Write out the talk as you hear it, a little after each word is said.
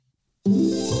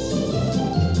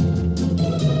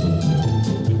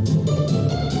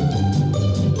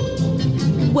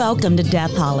Welcome to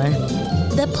Death Holler,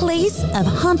 the place of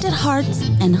haunted hearts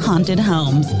and haunted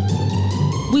homes.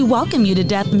 We welcome you to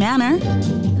Death Manor,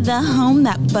 the home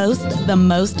that boasts the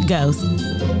most ghosts.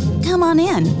 Come on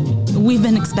in. We've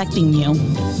been expecting you.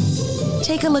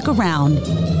 Take a look around.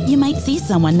 You might see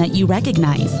someone that you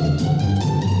recognize.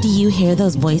 Do you hear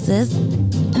those voices?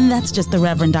 That's just the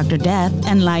Reverend Dr. Death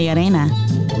and La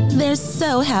Llorona. They're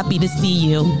so happy to see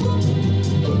you.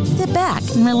 Sit back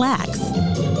and relax.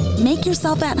 Make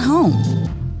yourself at home.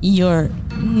 Your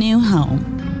new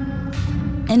home.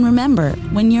 And remember,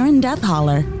 when you're in Death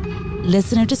Holler,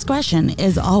 listener discretion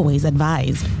is always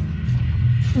advised.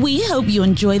 We hope you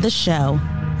enjoy the show.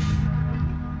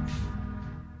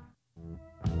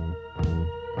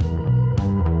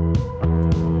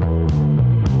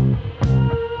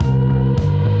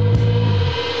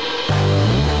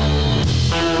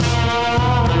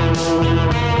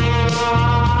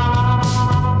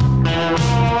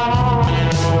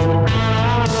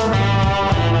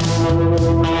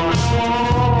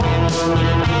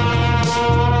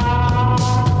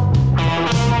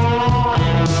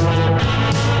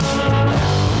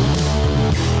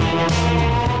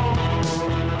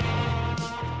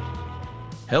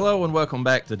 Hello and welcome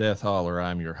back to Death Holler.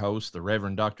 I'm your host, the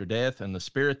Reverend Dr. Death, and the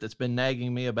spirit that's been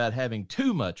nagging me about having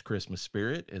too much Christmas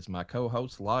spirit is my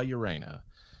co-host, La Llorona.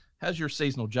 How's your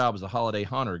seasonal job as a holiday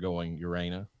haunter going,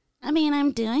 Llorona? I mean,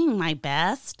 I'm doing my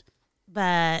best,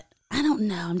 but I don't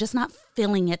know. I'm just not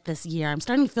feeling it this year. I'm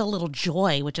starting to feel a little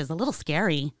joy, which is a little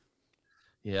scary.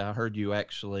 Yeah, I heard you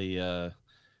actually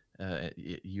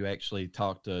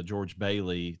talked George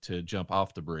Bailey to jump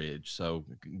off the bridge. So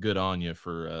good on you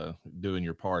for doing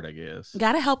your part, I guess.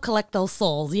 Got to help collect those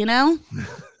souls, you know?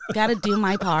 Got to do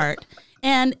my part.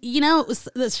 And, you know,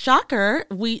 the shocker,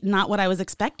 not what I was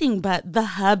expecting, but the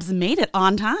Hubs made it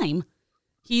on time.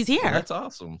 He's here. Well, that's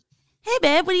awesome. Hey,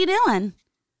 babe, what are you doing?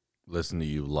 Listen to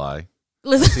you lie.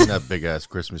 Listen. I've seen that big ass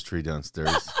Christmas tree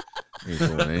downstairs. Ain't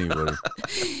fooling anybody.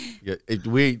 Yeah,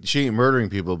 she ain't murdering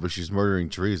people, but she's murdering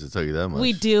trees. I'll tell you that much.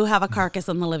 We do have a carcass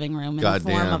in the living room in the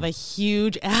form Goddamn. of a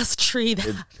huge ass tree.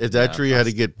 If that tree had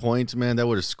to get points, man, that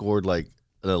would have scored like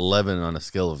an 11 on a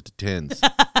scale of 10s.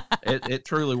 It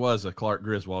truly was a Clark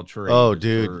Griswold tree. Oh,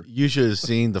 dude, you should have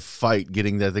seen the fight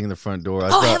getting that thing in the front door.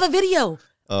 I have a video.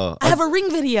 I have a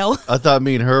Ring video. I thought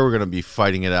me and her were going to be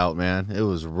fighting it out, man. It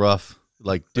was rough.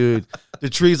 Like, dude,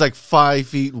 the tree's like 5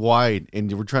 feet wide,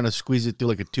 and we're trying to squeeze it through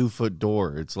like a 2-foot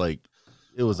door. It's like,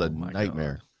 it was a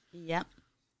nightmare. God. Yep.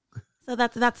 So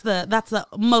that's the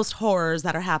most horrors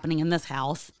that are happening in this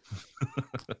house.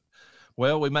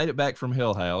 Well, we made it back from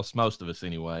Hill House, most of us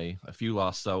anyway. A few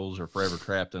lost souls are forever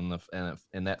trapped in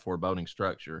that foreboding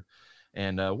structure.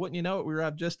 And wouldn't you know it, we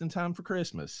arrived just in time for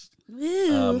Christmas.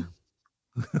 Ooh.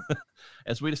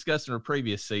 As we discussed in our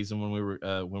previous season when we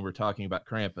were talking about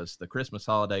Krampus, the Christmas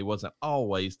holiday wasn't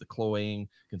always the cloying,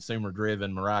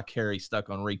 consumer-driven, Mariah Carey stuck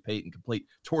on repeat and complete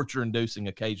torture-inducing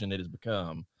occasion it has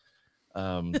become.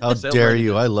 How dare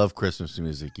you? I love Christmas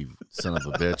music, you son of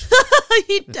a bitch.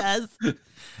 He does.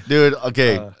 Dude,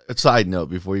 okay, a side note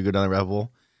before you go down the rabbit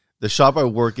hole. The shop I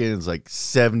work in is like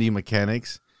 70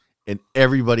 mechanics, and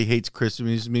everybody hates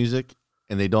Christmas music,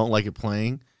 and they don't like it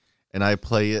playing, and I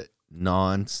play it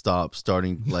non-stop,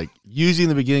 starting like usually in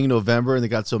the beginning of November, and they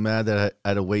got so mad that I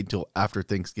had to wait until after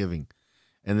Thanksgiving.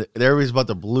 And everybody's about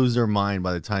to lose their mind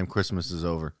by the time Christmas is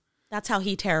over. That's how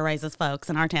he terrorizes folks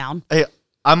in our town. Hey,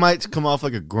 I might come off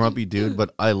like a grumpy dude,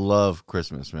 but I love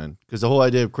Christmas, man. Because the whole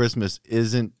idea of Christmas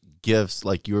isn't gifts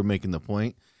like you were making the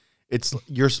point. It's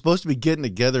you're supposed to be getting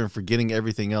together and forgetting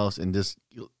everything else and just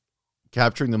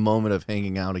capturing the moment of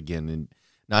hanging out again and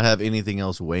not have anything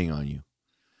else weighing on you.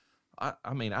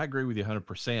 I mean, I agree with you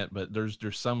 100%, but there's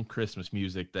some Christmas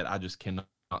music that I just cannot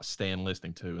stand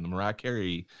listening to. And the Mariah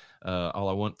Carey, All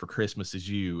I Want for Christmas Is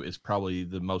You, is probably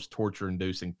the most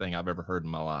torture-inducing thing I've ever heard in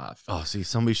my life. Oh, see,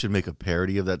 somebody should make a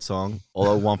parody of that song.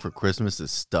 All I Want for Christmas is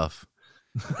Stuff.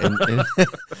 And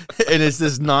it's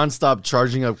this nonstop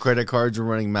charging up credit cards and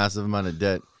running massive amount of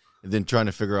debt and then trying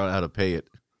to figure out how to pay it.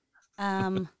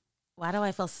 Why do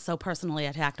I feel so personally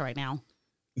attacked right now?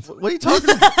 What are you talking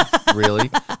about? Really?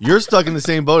 You're stuck in the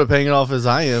same boat of paying it off as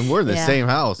I am. We're in the same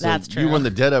house. So that's true. You run the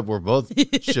debt up. We're both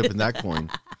shipping that coin.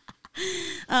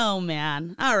 Oh,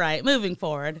 man. All right. Moving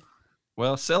forward.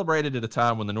 Well, celebrated at a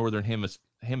time when the Northern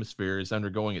Hemisphere is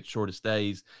undergoing its shortest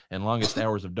days and longest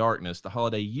hours of darkness, the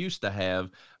holiday used to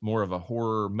have more of a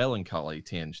horror melancholy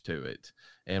tinge to it.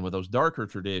 And with those darker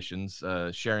traditions,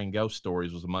 sharing ghost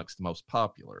stories was amongst the most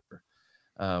popular.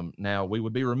 Now, we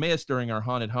would be remiss during our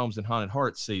Haunted Homes and Haunted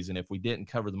Hearts season if we didn't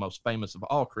cover the most famous of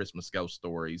all Christmas ghost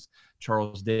stories,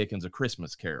 Charles Dickens' A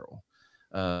Christmas Carol.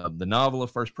 The novel,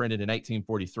 first printed in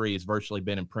 1843, has virtually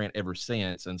been in print ever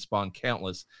since and spawned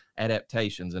countless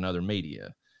adaptations in other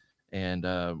media. And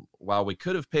while we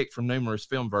could have picked from numerous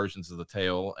film versions of the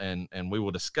tale, and we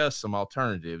will discuss some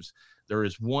alternatives, there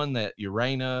is one that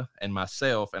Urana and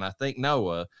myself, and I think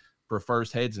Noah,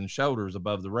 prefers heads and shoulders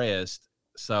above the rest.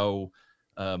 So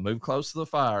move close to the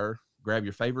fire, grab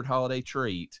your favorite holiday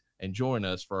treat, and join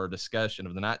us for our discussion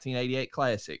of the 1988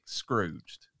 classic,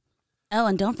 Scrooged. Oh,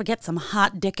 and don't forget some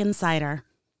hot Dickens cider.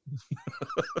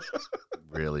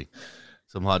 Really?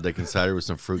 Some hot Dickens cider with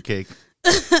some fruitcake?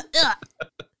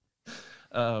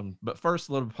 But first,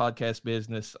 a little podcast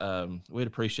business. We'd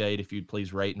appreciate if you'd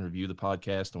please rate and review the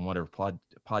podcast on whatever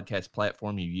podcast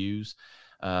platform you use.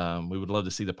 We would love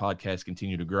to see the podcast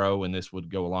continue to grow, and this would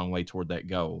go a long way toward that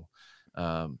goal.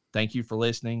 Thank you for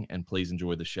listening, and please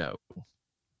enjoy the show.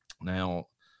 Now,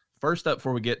 first up,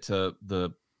 before we get to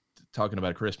the talking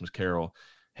about A Christmas Carol,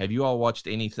 have you all watched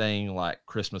anything like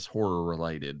Christmas horror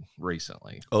related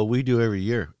recently? Oh, we do every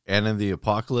year. Anna the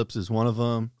Apocalypse is one of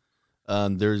them.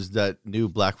 There's that new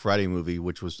Black Friday movie,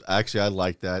 which was actually, I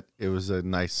like that. It was a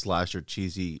nice slasher,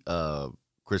 cheesy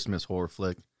Christmas horror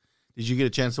flick. Did you get a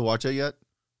chance to watch it yet?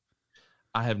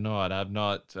 I have not.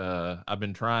 I've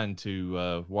been trying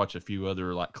to watch a few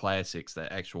other like classics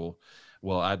that I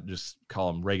just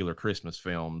call them regular Christmas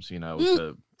films,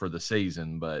 for the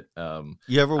season. But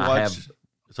you ever watch?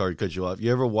 Sorry to cut you off.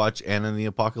 You ever watch Anna and the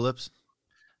Apocalypse?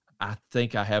 I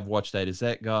think I have watched that. Is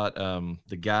that got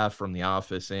the guy from The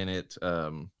Office in it?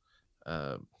 No.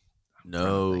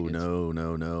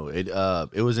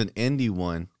 It was an indie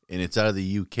one, and it's out of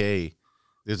the UK.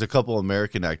 There's a couple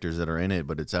American actors that are in it,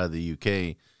 but it's out of the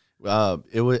UK.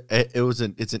 It's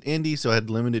an indie, so it had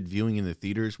limited viewing in the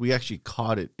theaters. We actually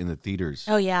caught it in the theaters.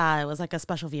 Oh yeah, it was like a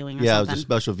special viewing. Or yeah, something. It was a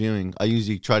special viewing. I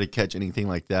usually try to catch anything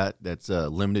like that. That's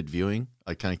limited viewing.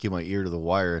 I kind of keep my ear to the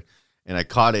wire, and I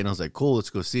caught it, and I was like, "Cool,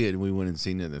 let's go see it." And we went and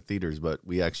seen it in the theaters, but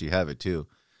we actually have it too.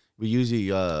 We usually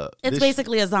it's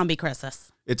basically a zombie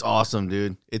Christmas. It's awesome,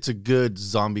 dude. It's a good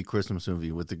zombie Christmas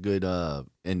movie with a good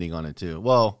ending on it too.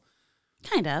 Well,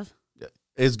 kind of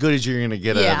as good as you're gonna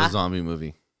get out of a zombie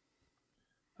movie.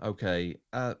 Okay,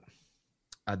 I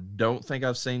don't think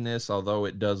I've seen this, although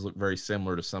it does look very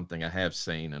similar to something I have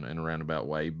seen in a roundabout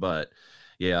way. But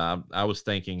yeah, I was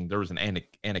thinking there was an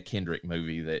Anna Kendrick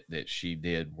movie that she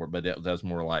did, but that was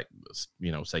more like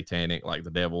satanic, like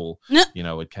the devil,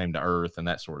 it came to earth and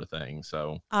that sort of thing.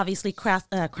 So obviously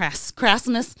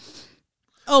crassness.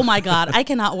 Oh my God, I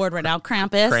cannot word right now.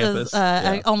 Krampus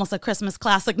is almost a Christmas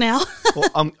classic now.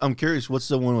 Well, I'm curious, what's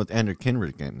the one with Anna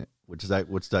Kendrick in it? What's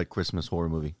that Christmas horror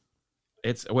movie?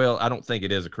 I don't think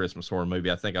it is a Christmas horror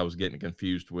movie. I think I was getting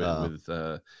confused with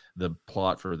the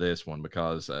plot for this one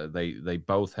because they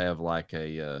both have like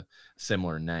a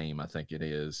similar name. I think it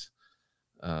is.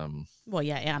 Well,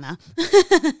 yeah, Anna.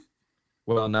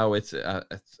 Well, no, it's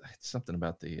something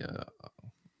about the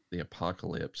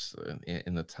apocalypse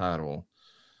in the title.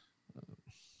 Let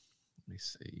me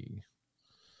see.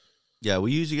 Yeah,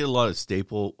 we usually get a lot of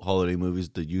staple holiday movies,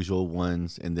 the usual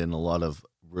ones, and then a lot of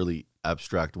really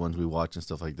abstract ones we watch and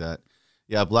stuff like that.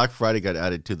 Yeah, Black Friday got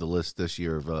added to the list this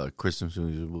year of Christmas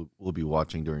movies we'll be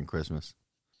watching during Christmas.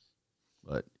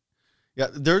 But yeah,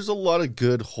 there's a lot of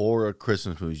good horror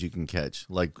Christmas movies you can catch,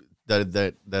 like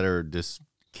that are just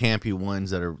campy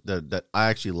ones that I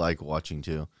actually like watching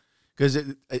too, because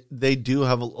they do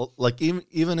have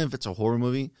even if it's a horror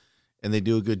movie. And they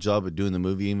do a good job of doing the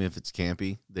movie, even if it's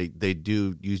campy. They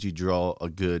do usually draw a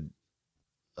good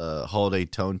holiday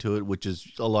tone to it, which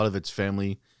is a lot of it's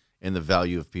family and the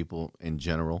value of people in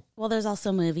general. Well, there's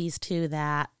also movies, too,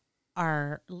 that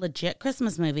are legit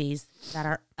Christmas movies that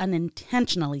are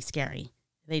unintentionally scary.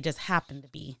 They just happen to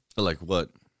be. Like what?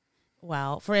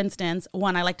 Well, for instance,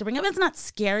 one I like to bring up, it's not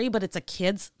scary, but it's a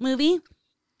kid's movie.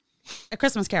 A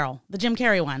Christmas Carol, the Jim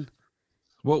Carrey one.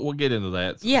 We'll get into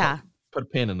that. Yeah. Put a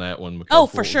pin in that one. Oh,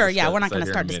 for sure. Yeah, we're not going to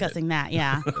start discussing that.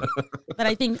 Yeah. But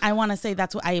I want to say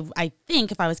that's what I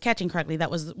think, if I was catching correctly,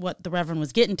 that was what the Reverend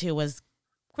was getting to, was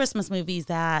Christmas movies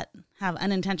that have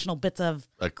unintentional bits of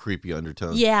a creepy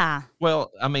undertone. Yeah.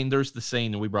 Well, I mean, there's the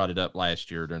scene, and we brought it up last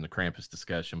year during the Krampus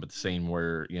discussion, but the scene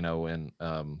where, in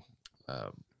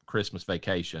Christmas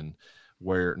Vacation,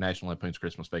 where National Lampoon's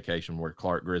Christmas Vacation, where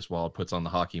Clark Griswold puts on the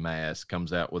hockey mask,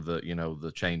 comes out with the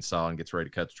chainsaw and gets ready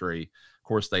to cut the tree. Of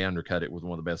course, they undercut it with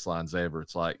one of the best lines ever.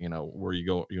 It's like, where you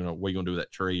go, what are you going to do with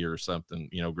that tree or something,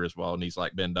 Griswold, and he's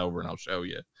like, bend over and I'll show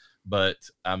you. But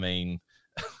I mean,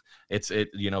 they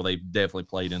definitely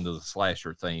played into the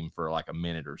slasher theme for like a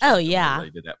minute or so. Oh yeah. They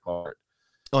did that part.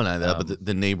 Oh, not that, but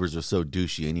the neighbors are so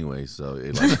douchey anyway. So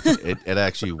it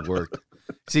actually worked.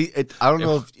 See, I don't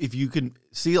know if you can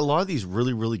see a lot of these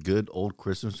really, really good old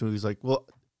Christmas movies. Like, well,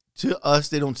 to us,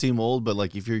 they don't seem old, but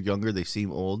like if you're younger, they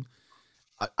seem old.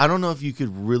 I don't know if you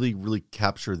could really, really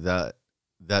capture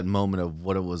that moment of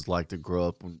what it was like to grow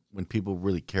up when people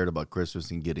really cared about Christmas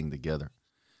and getting together.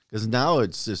 Because now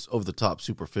it's just over the top,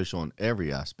 superficial in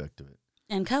every aspect of it.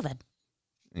 And COVID.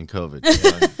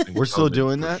 Yeah, we're still COVID,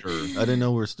 doing for that? sure. I didn't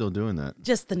know we were still doing that.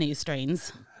 Just the new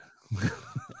strains.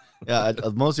 Yeah,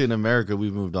 mostly in America,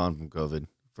 we've moved on from COVID.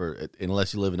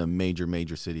 Unless you live in a major,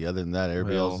 major city. Other than that,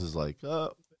 everybody else is like,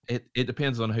 oh. It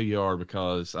depends on who you are,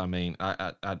 because I mean,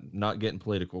 I'm not getting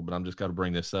political, but I'm just got to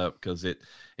bring this up because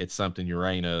it's something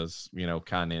Uranus,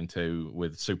 kind of into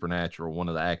with Supernatural. One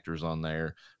of the actors on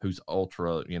there who's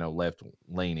ultra, left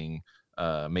leaning,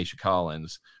 Misha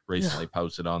Collins, recently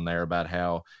posted on there about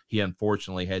how he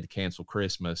unfortunately had to cancel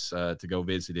Christmas to go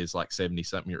visit his like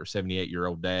 70-something or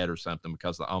 78-year-old dad or something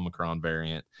because of the Omicron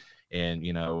variant. And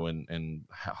and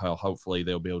how hopefully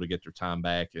they'll be able to get their time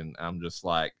back. And I'm just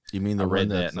like, you mean the I read one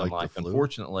that, that's and I'm like like,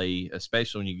 unfortunately,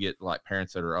 especially when you get like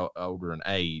parents that are older in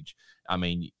age. I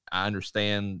mean, I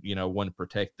understand, want to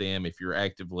protect them if you're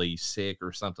actively sick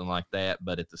or something like that,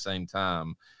 but at the same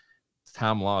time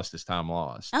lost is time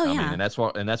lost. Oh, I yeah. mean, and that's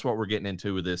what we're getting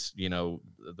into with this, the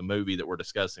movie that we're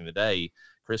discussing today.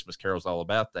 Christmas Carol's all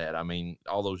about that. I mean,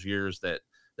 all those years that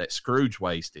Scrooge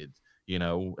wasted.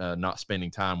 Not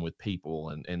spending time with people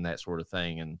and that sort of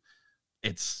thing. And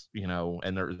it's,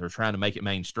 and they're trying to make it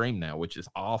mainstream now, which is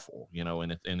awful,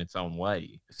 in its own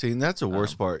way. See, and that's the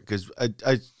worst part. Because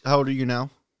how old are you now?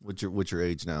 What's your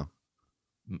age now?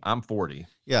 I'm 40.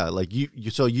 Yeah, like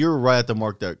so you're right at the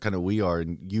mark that kind of we are,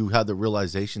 and you have the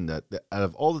realization that out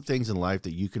of all the things in life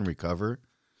that you can recover,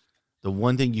 the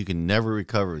one thing you can never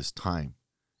recover is time.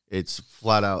 It's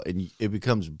flat out, and it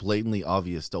becomes blatantly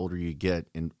obvious the older you get,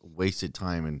 and wasted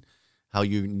time, and how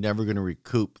you're never going to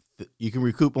recoup. You can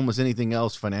recoup almost anything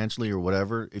else financially or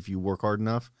whatever if you work hard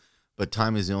enough, but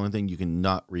time is the only thing you can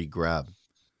not re-grab.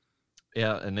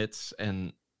 Yeah,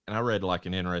 and I read like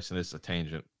an interesting, this is a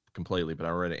tangent completely, but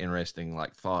I read an interesting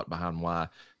like thought behind why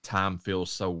time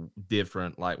feels so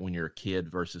different, like when you're a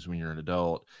kid versus when you're an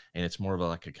adult. And it's more of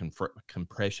like a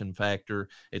compression factor.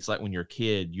 It's like when you're a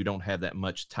kid, you don't have that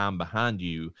much time behind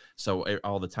you, so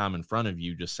all the time in front of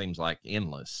you just seems like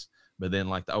endless. But then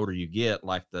like the older you get,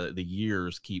 like the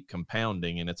years keep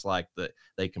compounding, and it's like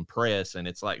they compress, and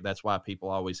it's like that's why people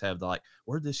always have the like,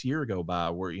 where'd this year go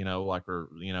by? Where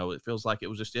it feels like it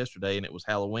was just yesterday and it was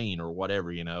Halloween or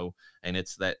whatever, and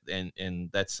it's that,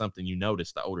 and that's something you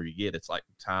notice the older you get. It's like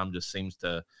time just seems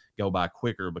to go by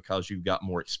quicker because you've got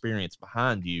more experience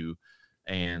behind you.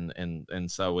 And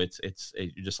so it's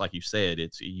just like you said,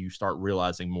 you start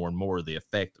realizing more and more the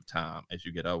effect of time as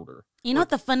you get older. You know what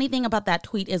the funny thing about that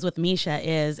tweet is with Misha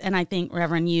is, and I think,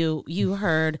 Reverend, you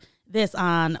heard this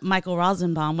on Michael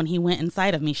Rosenbaum when he went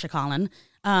inside of Misha Collin,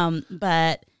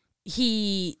 but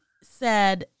he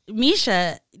said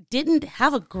Misha didn't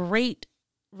have a great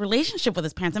relationship with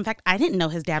his parents. In fact, I didn't know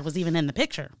his dad was even in the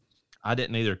picture. I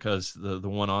didn't either, because the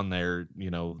one on there,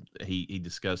 he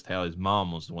discussed how his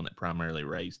mom was the one that primarily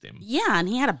raised him. Yeah, and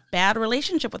he had a bad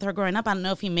relationship with her growing up. I don't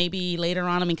know if he maybe later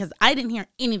on, because I didn't hear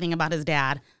anything about his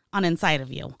dad on Inside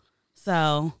of You.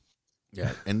 So.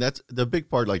 Yeah, and that's the big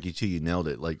part, like you nailed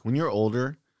it. Like when you're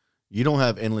older, you don't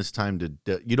have endless time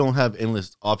you don't have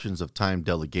endless options of time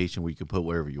delegation where you can put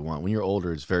wherever you want. When you're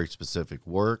older, it's very specific.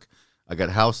 Work, I got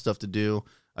house stuff to do,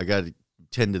 I got to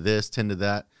tend to this, tend to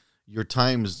that. Your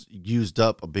time's used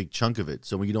up a big chunk of it.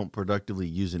 So when you don't productively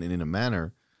use it in a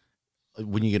manner,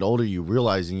 when you get older, you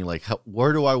realize, and you're like,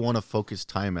 where do I want to focus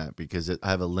time at? Because I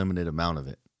have a limited amount of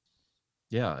it.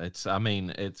 Yeah,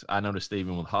 I noticed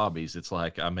even with hobbies, it's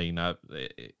like,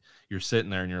 you're sitting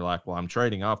there and you're like, well, I'm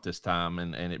trading off this time,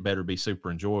 and it better be super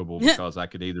enjoyable, because I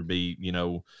could either be,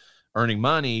 earning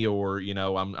money, or,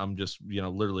 I'm just,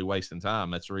 literally wasting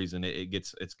time. That's the reason it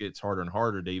gets harder and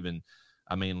harder to even,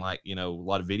 a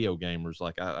lot of video gamers,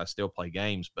 like I still play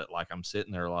games, but like I'm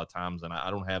sitting there a lot of times, and I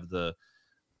don't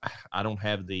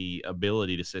have the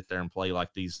ability to sit there and play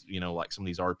like these, like some of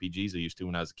these RPGs I used to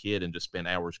when I was a kid, and just spend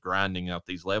hours grinding out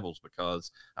these levels,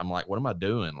 because I'm like, what am I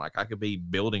doing? Like I could be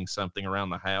building something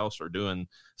around the house or doing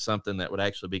something that would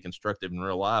actually be constructive in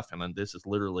real life, and then this is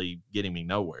literally getting me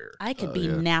nowhere. I could be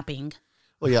napping.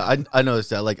 Well, yeah, I noticed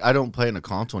that. Like, I don't play in a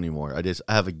console anymore. I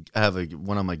have a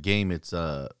one on my game. It's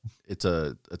a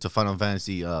Final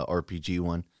Fantasy RPG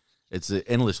one. It's an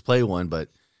endless play one, but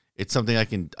it's something I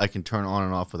can turn on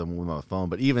and off with my phone.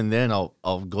 But even then,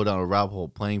 I'll go down a rabbit hole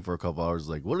playing for a couple hours.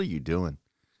 Like, what are you doing?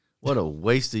 What a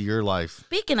waste of your life.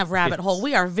 Speaking of rabbit hole,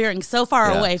 we are veering so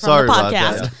far away from the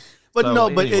podcast. But So no,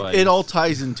 but it anyways. all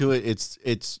ties into it.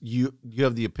 It's you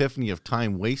have the epiphany of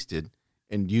time wasted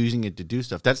and using it to do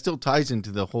stuff. That still ties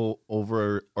into the whole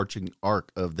overarching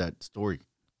arc of that story.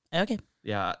 Okay.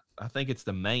 Yeah, I think it's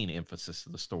the main emphasis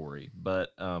of the story. But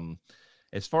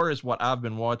as far as what I've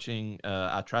been watching,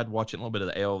 I tried watching a little bit of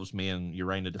the Elves. Me and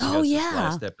Urena discussed this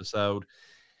last episode.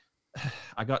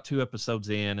 I got 2 episodes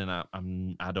in, and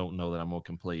I don't know that I'm gonna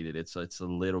complete it. It's a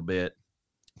little bit.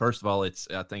 First of all, I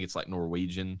think it's like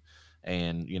Norwegian,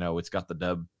 and it's got the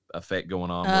dub effect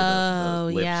going on where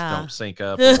the lips don't sync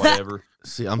up or whatever.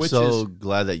 See, I'm so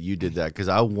glad that you did that because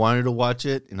I wanted to watch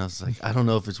it, and I was like, I don't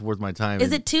know if it's worth my time.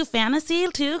 Is it too fantasy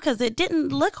too? Because it didn't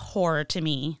look horror to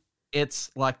me.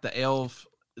 It's like the elf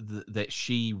that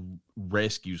she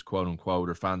rescues, quote unquote,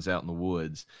 or finds out in the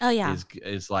woods. Oh yeah,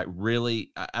 is like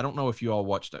really. I don't know if you all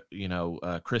watched,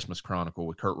 Christmas Chronicle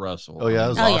with Kurt Russell. Oh yeah, that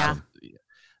was awesome. Yeah.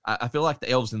 I feel like the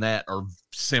elves in that are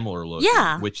similar looking,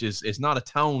 which is not a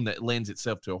tone that lends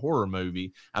itself to a horror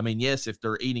movie. I mean, yes, if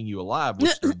they're eating you alive,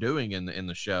 which they're doing in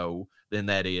the show, then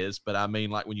that is. But I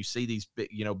mean, like when you see these big,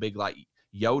 big like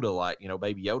Yoda, like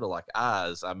baby Yoda, like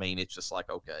eyes. I mean, it's just like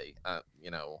okay,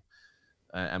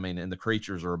 I mean, and the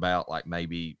creatures are about like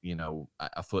maybe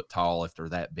a foot tall if they're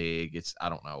that big. I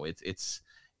don't know.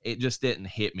 It just didn't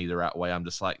hit me the right way. I'm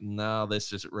just like, no,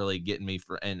 this isn't really getting me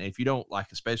and if you don't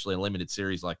like, especially a limited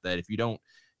series like that, if you don't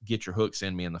get your hooks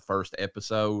in me in the first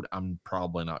episode, I'm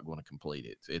probably not going to complete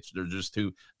it. They're just too,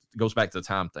 it goes back to the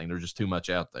time thing. There's just too much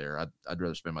out there. I'd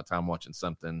rather spend my time watching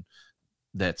something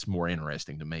that's more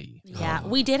interesting to me. Yeah.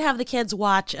 We did have the kids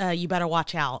watch, You Better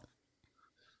Watch Out.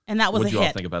 And that was a hit. What did you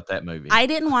all think about that movie? I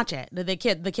didn't watch it.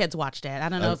 The kids watched it. I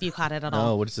don't know if you caught it at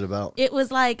all. Oh, what is it about? It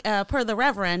was like, per the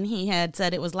Reverend, he had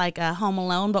said it was like a Home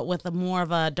Alone, but with a more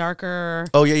of a darker.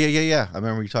 Oh, yeah. I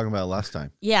remember you talking about it last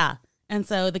time. Yeah. And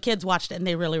so the kids watched it, and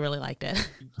they really, really liked it.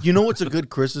 You know what's a good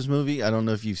Christmas movie? I don't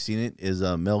know if you've seen it. Is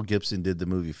Mel Gibson did the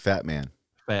movie Fat Man.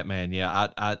 Fat Man, yeah.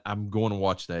 I'm going to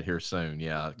watch that here soon,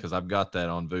 yeah, because I've got that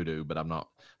on Vudu, but I've not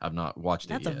watched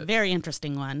it yet. That's a very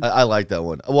interesting one. I like that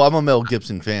one. Well, I'm a Mel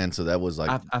Gibson fan, so that was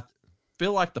like... I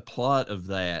feel like the plot of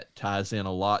that ties in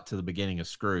a lot to the beginning of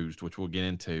Scrooged, which we'll get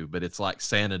into, but it's like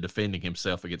Santa defending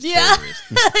himself against terrorists.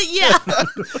 Yeah.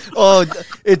 Oh,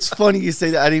 it's funny you say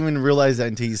that. I didn't even realize that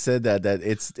until you said that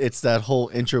it's that whole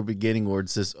intro beginning where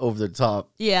it's just over the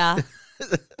top. Yeah.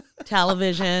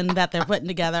 Television that they're putting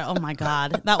together. Oh, my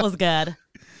God. That was good.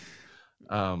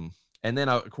 And then,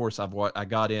 of course, I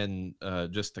got in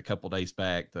just a couple days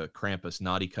back the Krampus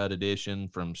Naughty Cut edition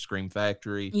from Scream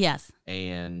Factory. Yes.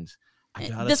 And I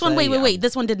gotta this one, wait.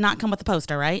 This one did not come with a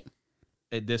poster, right?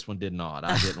 This one did not.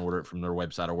 I didn't order it from their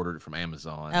website. I ordered it from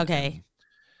Amazon. Okay.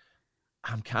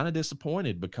 I'm kind of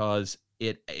disappointed because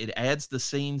it adds the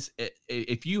scenes.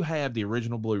 If you have the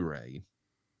original Blu-ray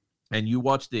and you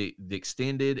watch the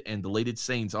extended and deleted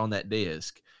scenes on that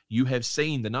disc, you have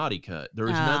seen the Naughty Cut. There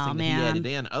is nothing that he added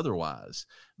in otherwise,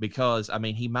 because I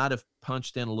mean, he might have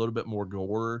punched in a little bit more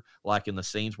gore, like in the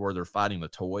scenes where they're fighting the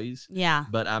toys. Yeah.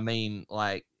 But I mean,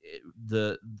 like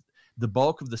the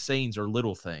bulk of the scenes are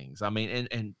little things. I mean,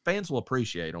 and fans will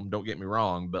appreciate them. Don't get me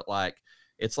wrong, but like,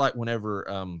 it's like whenever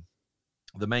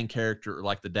the main character,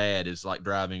 like the dad, is like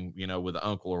driving, with the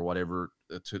uncle or whatever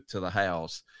to the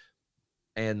house,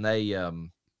 and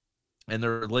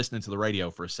they're listening to the radio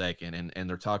for a second, and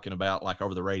they're talking about, like,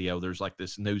 over the radio, there's like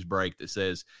this news break that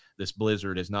says this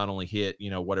blizzard has not only hit,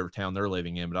 whatever town they're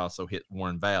living in, but also hit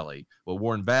Warren Valley. Well,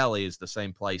 Warren Valley is the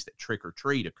same place that Trick or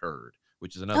Treat occurred,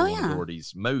 which is another one of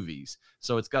Gordy's movies.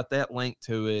 So it's got that link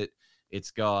to it.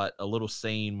 It's got a little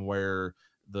scene where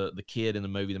the kid in the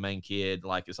movie, the main kid,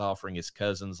 like, is offering his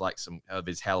cousins like some of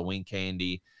his Halloween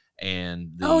candy.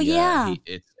 And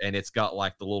it's got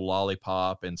like the little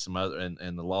lollipop and some other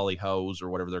and the lolly hose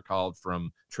or whatever they're called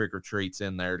from Trick or Treats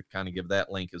in there to kind of give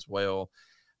that link as well.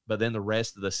 But then the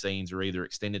rest of the scenes are either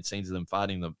extended scenes of them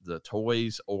fighting the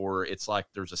toys, or it's like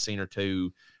there's a scene or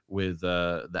two with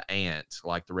the aunt,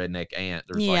 like the redneck aunt.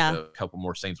 There's like a couple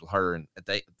more scenes with her, and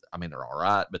they're all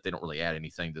right, but they don't really add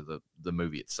anything to the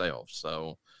movie itself.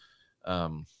 So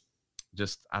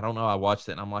just, I don't know. I watched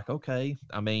it and I'm like, okay.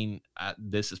 I mean,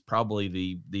 this is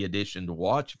probably the addition to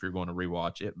watch if you're going to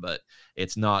rewatch it, but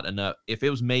it's not enough. If it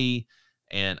was me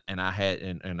and I had,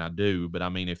 and I do, but I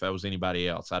mean, if I was anybody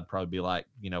else, I'd probably be like,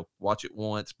 watch it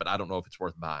once, but I don't know if it's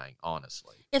worth buying,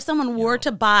 honestly. If someone were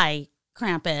to buy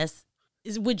Krampus,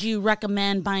 would you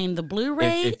recommend buying the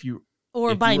Blu-ray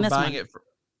buying this one?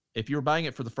 If you were buying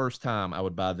it for the first time, I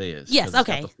would buy this. Yes,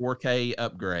 okay. It's got the 4K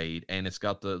upgrade, and it's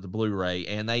got the Blu-ray,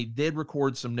 and they did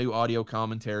record some new audio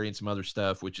commentary and some other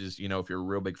stuff, which is, if you're a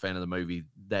real big fan of the movie,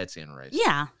 that's interesting.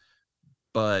 Yeah.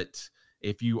 But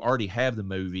if you already have the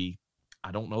movie,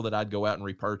 I don't know that I'd go out and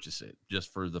repurchase it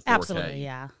just for the 4K. Absolutely,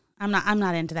 yeah. I'm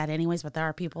not into that anyways, but there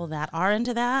are people that are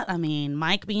into that. I mean,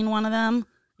 Mike being one of them,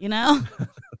 you know?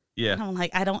 Yeah. I'm like,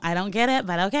 I don't get it,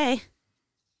 but okay.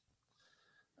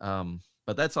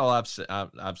 But that's all I've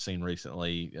seen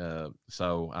recently.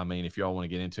 So, I mean, if y'all want to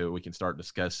get into it, we can start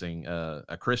discussing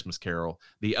A Christmas Carol,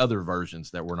 the other versions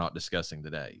that we're not discussing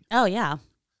today. Oh, yeah.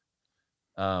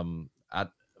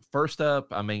 First up,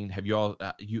 I mean, have y'all?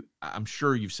 I'm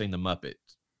sure you've seen the Muppet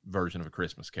version of A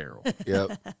Christmas Carol.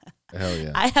 Yep. Hell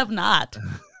yeah. I have not.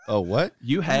 Oh, what?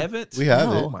 You haven't? We have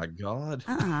No. it. Oh my God.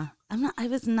 I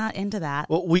was not into that.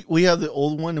 Well, we have the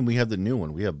old one and we have the new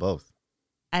one. We have both.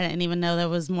 I didn't even know there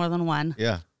was more than one.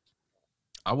 Yeah.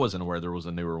 I wasn't aware there was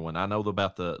a newer one. I know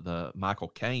about the Michael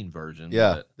Caine version.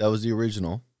 Yeah. But, That was the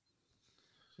original.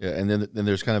 Yeah. And then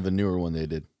there's kind of a newer one they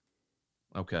did.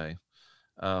 okay.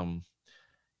 I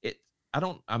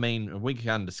mean, we can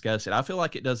kind of discuss it. I feel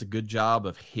like it does a good job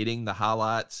of hitting the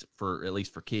highlights at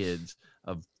least for kids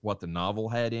of what the novel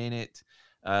had in it.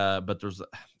 But there's,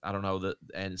 I don't know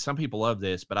and some people love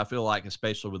this, but I feel like,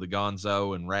 especially with the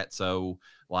Gonzo and Ratso,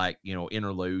 like,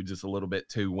 interludes, it's a little bit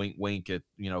too wink, wink at,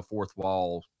 fourth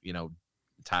wall,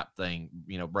 type thing,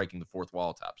 breaking the fourth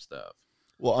wall type stuff.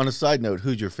 Well, on a side note,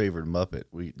 who's your favorite Muppet?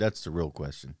 That's the real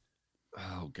question.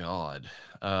 Oh God.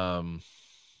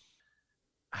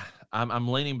 I'm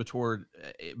leaning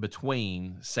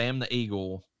between Sam the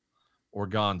Eagle or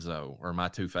Gonzo are my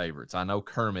two favorites. I know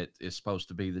Kermit is supposed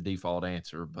to be the default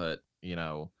answer, but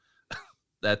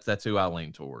that's who I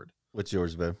lean toward. What's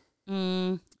yours, babe?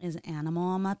 Is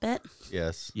Animal a Muppet?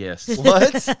 Yes. Yes.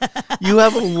 What? You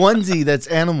have a onesie that's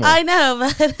Animal. I know,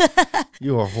 but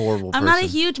You are a horrible person. I'm not a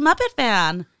huge Muppet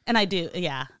fan. And I do,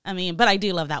 yeah. I mean, but I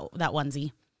do love that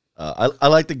onesie. I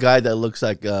like the guy that looks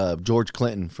like George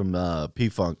Clinton from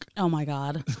P-Funk. Oh, my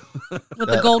God. With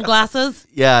the gold glasses?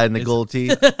 Yeah, and the gold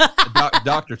teeth.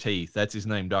 Dr. Teeth. That's his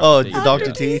name, Dr. Oh, Teeth. Dr.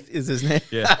 Yeah. Teeth is his name?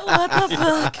 Yeah. What the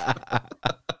fuck?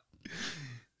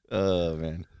 Oh,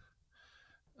 man.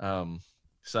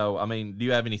 So, I mean, do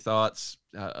you have any thoughts,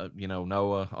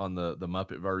 Noah, on the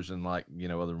Muppet version, like,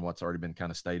 other than what's already been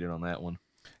kind of stated on that one?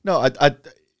 No,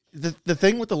 the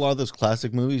thing with a lot of those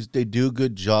classic movies, they do a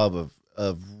good job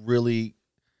of really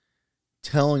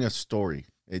telling a story.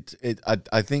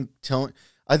 I think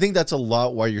that's a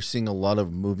lot why you're seeing a lot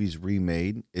of movies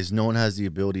remade is no one has the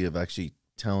ability of actually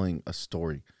telling a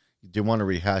story. They want to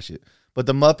rehash it. But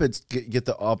the Muppets get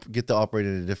to operate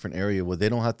in a different area where they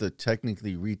don't have to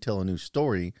technically retell a new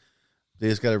story. They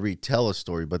just got to retell a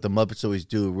story. But the Muppets always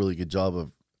do a really good job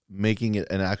of making it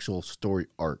an actual story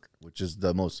arc, which is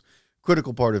the most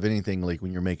critical part of anything. Like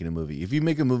when you're making a movie, if you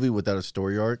make a movie without a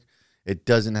story arc, it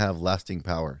doesn't have lasting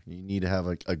power. You need to have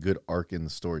a good arc in the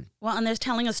story. Well, and there's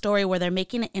telling a story where they're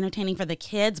making it entertaining for the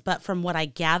kids, but from what I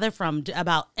gather from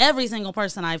about every single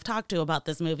person I've talked to about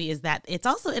this movie is that it's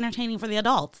also entertaining for the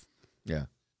adults. Yeah.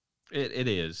 It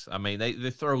is. I mean, they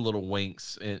throw little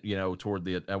winks, toward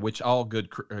the which all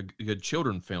good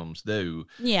children films do.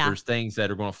 Yeah. There's things that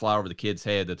are going to fly over the kid's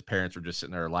head that the parents are just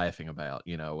sitting there laughing about,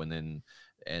 and then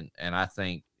and I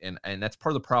think and that's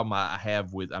part of the problem I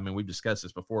have with. I mean, we've discussed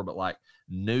this before, but like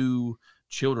new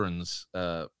children's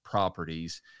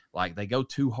properties, like they go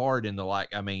too hard into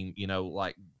like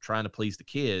trying to please the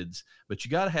kids, but you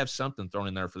got to have something thrown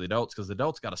in there for the adults because the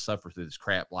adults got to suffer through this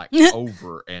crap like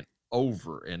over and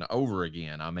over and over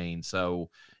again. I mean, so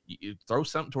you throw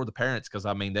something toward the parents because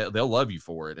I mean they'll love you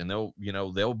for it and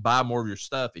they'll buy more of your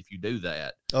stuff if you do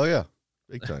that. Oh yeah,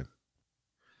 big time.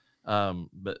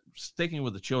 But sticking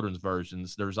with the children's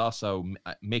versions, there's also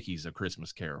Mickey's A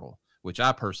Christmas Carol, which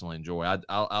I personally enjoy.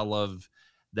 I love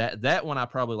that one. I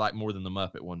probably like more than the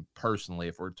Muppet one personally,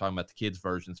 if we're talking about the kids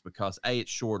versions, because it's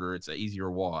shorter, it's an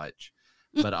easier watch,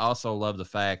 but I also love the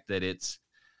fact that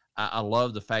I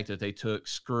love the fact that they took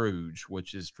Scrooge,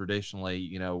 which is traditionally,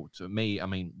 to me, I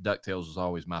mean, DuckTales was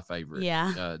always my favorite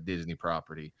Disney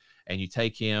property. And you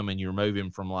take him and you remove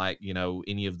him from like,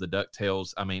 any of the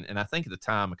DuckTales. I mean, and I think at the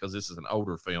time, because this is an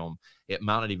older film, it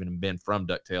might not even have been from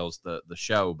DuckTales, the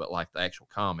show, but like the actual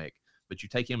comic. But you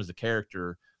take him as a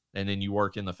character and then you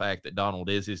work in the fact that Donald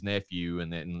is his nephew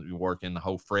and then you work in the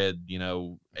whole Fred,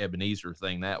 Ebenezer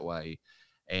thing that way.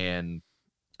 And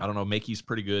I don't know, Mickey's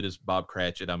pretty good as Bob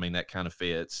Cratchit. I mean, that kind of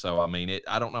fits. So, I mean,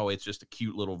 I don't know. It's just a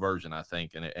cute little version, I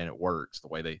think, and it works the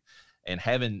way and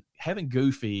having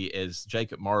Goofy as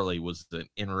Jacob Marley was an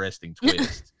interesting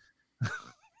twist.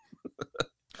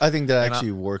 I think that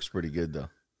actually works pretty good, though.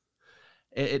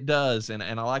 It does. And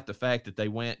I like the fact that they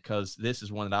went, because this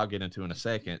is one that I'll get into in a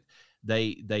second.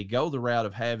 they go the route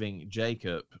of having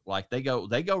Jacob, like they go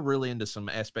really into some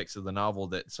aspects of the novel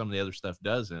that some of the other stuff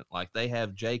doesn't. Like they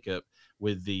have Jacob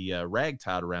with the rag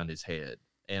tied around his head,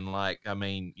 and like, I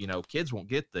mean, you know, kids won't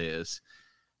get this,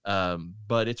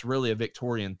 but it's really a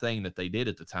Victorian thing that they did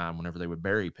at the time. Whenever they would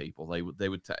bury people, they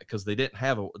would because they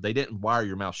didn't wire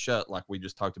your mouth shut like we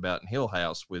just talked about in Hill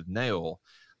House with Nell.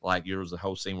 Like there was a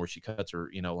whole scene where she cuts her,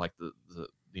 you know, like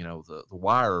the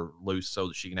wire loose so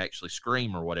that she can actually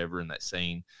scream or whatever in that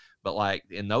scene. But like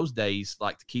in those days,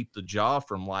 like to keep the jaw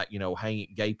from like, you know,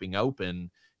 hanging gaping open,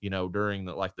 you know, during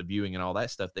the viewing and all that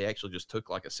stuff, they actually just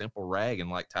took like a simple rag and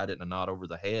like tied it in a knot over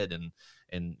the head,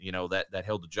 and you know that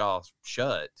held the jaw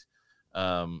shut.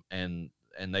 And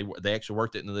they actually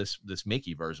worked it into this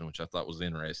Mickey version, which I thought was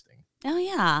interesting. Oh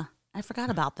yeah, I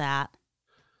forgot about that.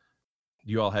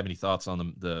 Do you all have any thoughts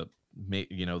on the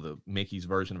Mickey's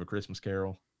version of A Christmas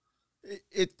Carol?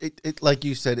 It like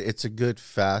you said, it's a good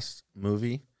fast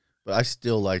movie, but I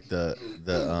still like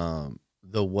the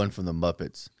one from the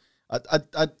Muppets.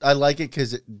 I like it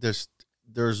because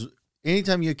there's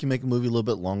anytime you can make a movie a little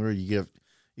bit longer, you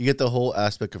get the whole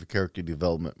aspect of character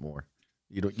development more.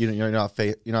 You're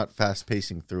not fast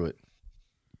pacing through it.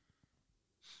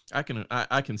 I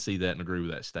can see that and agree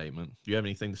with that statement. Do you have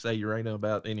anything to say, Urena,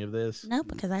 about any of this? No,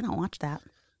 because I don't watch that.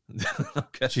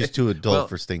 Okay. She's too adult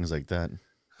for things like that.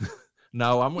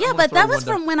 No, but that was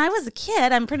from when I was a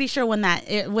kid. I'm pretty sure when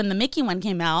the Mickey one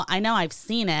came out. I know I've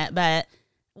seen it, but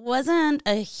wasn't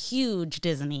a huge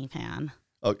Disney fan.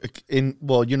 Oh,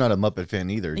 you're not a Muppet fan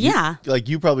either. Yeah,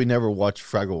 you probably never watched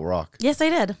Fraggle Rock. Yes, I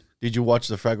did. Did you watch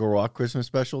the Fraggle Rock Christmas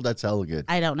special? That's hella good.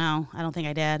 I don't know. I don't think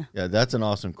I did. Yeah, that's an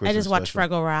awesome Christmas special. I just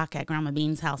watched Fraggle Rock at Grandma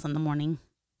Bean's house in the morning.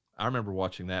 I remember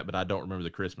watching that, but I don't remember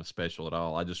the Christmas special at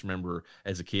all. I just remember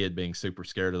as a kid being super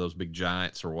scared of those big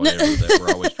giants or whatever that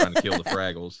were always trying to kill the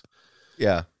Fraggles.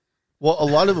 Yeah. Well, a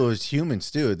lot of it was humans,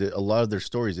 too. A lot of their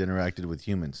stories interacted with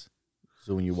humans.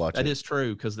 So when you watch that is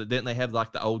true, because didn't they have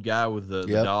like the old guy with the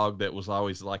dog that was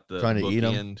always like the trying to eat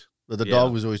him? But the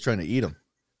dog was always trying to eat him.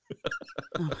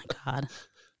 Oh, my God.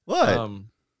 What?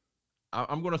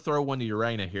 I'm going to throw one to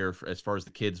Urena here as far as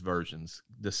the kids' versions.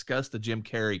 Discuss the Jim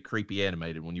Carrey creepy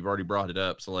animated one. You've already brought it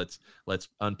up, so let's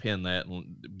unpin that and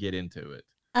get into it.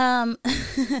 I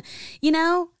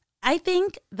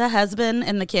think the husband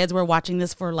and the kids were watching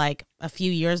this for like a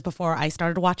few years before I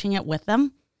started watching it with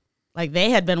them. Like they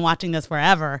had been watching this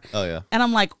forever. Oh, yeah. And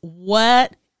I'm like,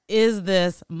 what is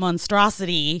this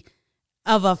monstrosity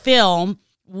of a film?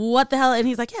 What the hell? And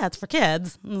he's like, yeah, it's for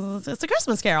kids. It's a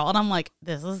Christmas Carol. And I'm like,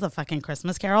 this is a fucking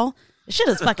Christmas Carol? This shit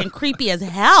is fucking creepy as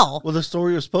hell. Well, the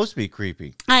story was supposed to be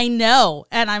creepy. I know.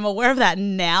 And I'm aware of that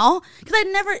now. Because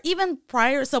I'd never even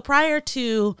prior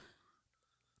to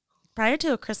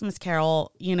A Christmas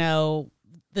Carol,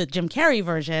 the Jim Carrey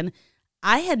version,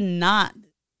 I had not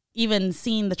even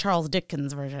seen the Charles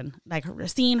Dickens version. Like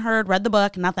heard, read the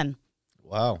book, nothing.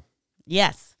 Wow.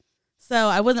 Yes. So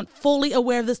I wasn't fully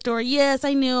aware of the story. Yes,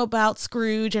 I knew about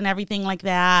Scrooge and everything like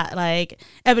that. Like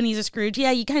Ebenezer Scrooge.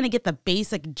 Yeah, you kind of get the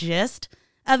basic gist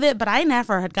of it, but I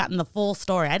never had gotten the full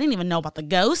story. I didn't even know about the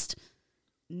ghost.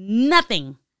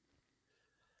 Nothing.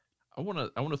 I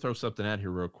want to throw something out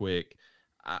here real quick.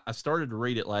 I started to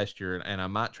read it last year, and I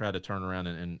might try to turn around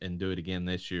and do it again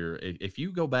this year. If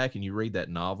you go back and you read that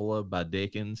novella by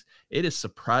Dickens, it is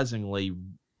surprisingly,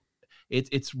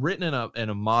 it's written in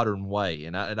a modern way,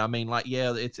 and I mean, like,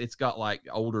 yeah, it's got like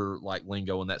older like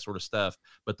lingo and that sort of stuff,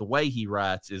 but the way he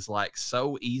writes is like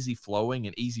so easy flowing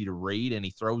and easy to read, and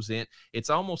he throws in, it's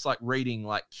almost like reading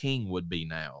like King would be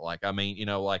now. Like, I mean,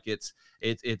 like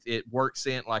it works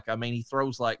in, like, I mean, he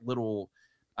throws like little.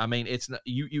 I mean, it's not,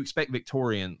 you expect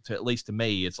Victorian to, at least to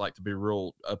me, it's like to be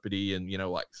real uppity and,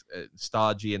 like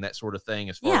stodgy and that sort of thing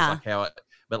as far as like how it,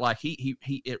 but like he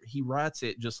writes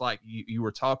it just like you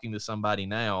were talking to somebody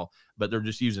now, but they're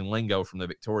just using lingo from the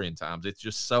Victorian times. It's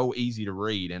just so easy to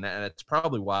read. And that's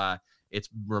probably why it's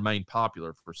remained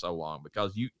popular for so long,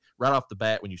 because right off the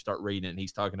bat, when you start reading it, and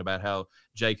he's talking about how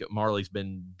Jacob Marley's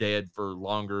been dead for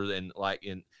longer than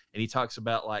and he talks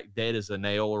about like dead as a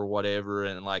nail or whatever.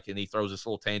 And he throws this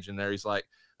little tangent there. He's like,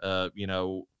 I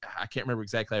can't remember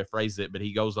exactly how I phrased it, but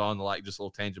he goes on to like just a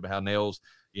little tangent about how nails,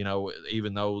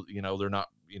 even though, they're not,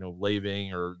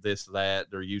 living or this,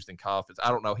 that, they're used in coffins. I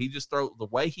don't know. He just the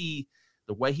way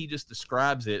he just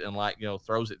describes it and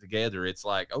throws it together. It's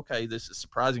like, okay, this is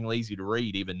surprisingly easy to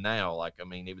read even now. Like, I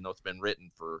mean, even though it's been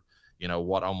written for,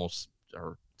 almost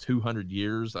or 200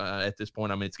 years at this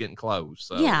point. I mean, it's getting close.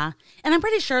 So. Yeah. And I'm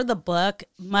pretty sure the book,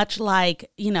 much like,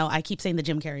 I keep saying the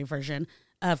Jim Carrey version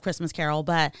of Christmas Carol,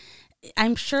 but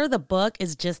I'm sure the book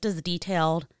is just as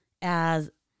detailed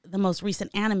as the most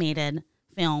recent animated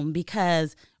film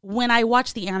because when I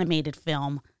watch the animated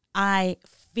film, I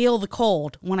feel the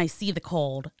cold when I see the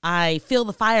cold. I feel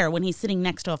the fire when he's sitting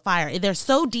next to a fire. They're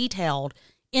so detailed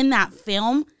in that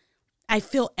film. I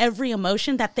feel every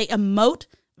emotion that they emote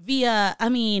via,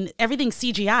 everything's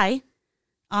CGI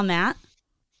on that.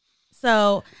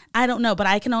 So I don't know, but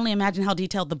I can only imagine how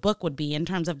detailed the book would be in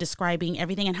terms of describing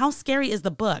everything. And how scary is the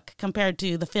book compared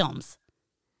to the films?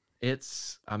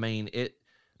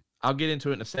 I'll get into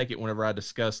it in a second whenever I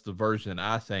discuss the version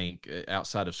I think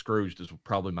outside of Scrooge is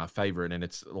probably my favorite. And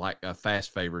it's like a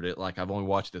fast favorite. I've only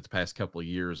watched it the past couple of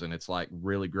years and it's like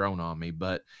really grown on me,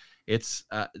 but it's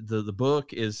the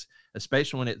book is,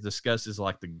 especially when it discusses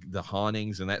like the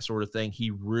hauntings and that sort of thing, he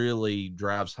really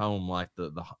drives home like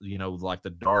the like the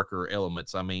darker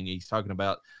elements. I mean, he's talking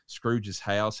about Scrooge's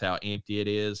house, how empty it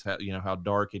is, how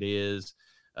dark it is.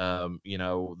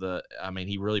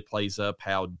 He really plays up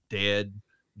how dead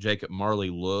Jacob Marley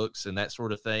looks and that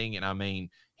sort of thing. And I mean,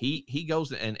 he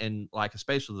goes and like,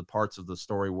 especially the parts of the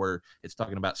story where it's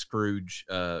talking about Scrooge,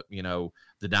 the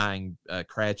dying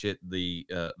Cratchit, the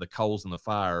coals in the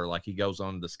fire. Like he goes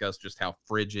on to discuss just how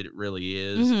frigid it really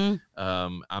is.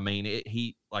 Mm-hmm.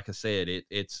 Like I said,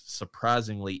 it's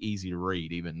surprisingly easy to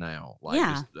read even now.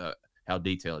 Just how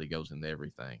detailed he goes into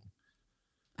everything.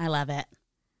 I love it.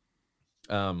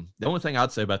 The only thing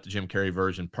I'd say about the Jim Carrey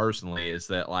version personally is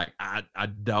that like I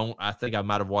think I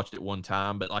might have watched it one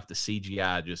time, but like the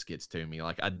CGI just gets to me.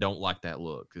 Like I don't like that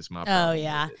look. Is my problem. Oh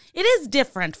yeah, it is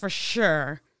different for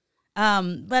sure.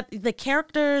 But the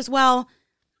characters, well,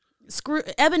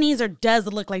 Ebenezer does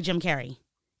look like Jim Carrey,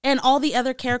 and all the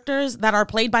other characters that are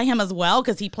played by him as well,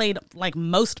 because he played like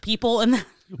most people in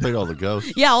He played all the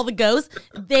ghosts. Yeah, all the ghosts.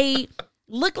 They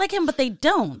look like him, but they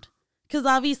don't, because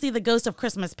obviously the Ghost of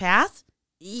Christmas Past.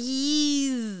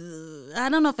 I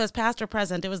don't know if it was past or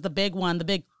present. It was the big one, the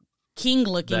big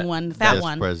king-looking one, the fat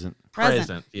one.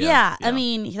 Present. Yeah. I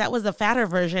mean, that was the fatter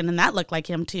version, and that looked like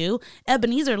him too.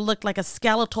 Ebenezer looked like a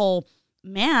skeletal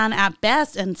man at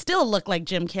best and still looked like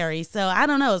Jim Carrey. So I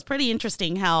don't know. It's pretty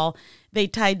interesting how they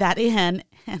tied that in,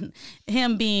 and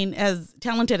him being as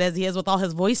talented as he is with all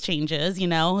his voice changes,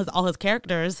 all his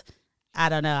characters. I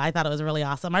don't know. I thought it was really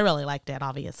awesome. I really liked it,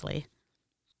 obviously.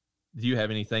 Do you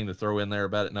have anything to throw in there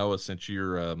about it, Noah, since you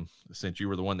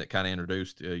were the one that kind of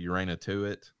introduced Urena to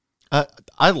it?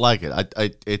 I like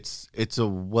it. It's a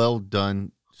well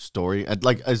done story.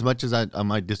 Like, as much as I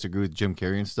might disagree with Jim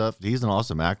Carrey and stuff, he's an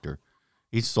awesome actor.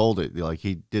 He sold it. Like,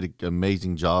 he did an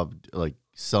amazing job, like,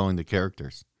 selling the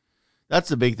characters. That's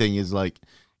the big thing is, like,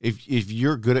 if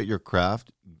you're good at your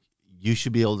craft, you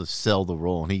should be able to sell the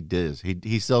role, and he does.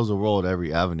 He sells the role at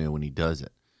every avenue when he does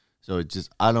it. So it's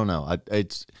just, I don't know.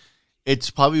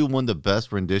 It's probably one of the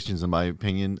best renditions, in my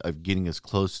opinion, of getting as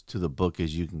close to the book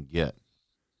as you can get.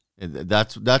 And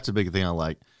that's a big thing I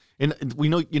like. And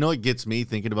what gets me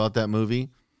thinking about that movie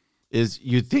is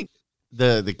you'd think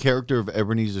the character of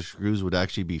Ebenezer Scrooge would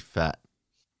actually be fat.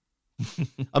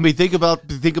 I mean, think about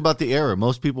the era.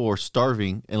 Most people were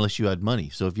starving unless you had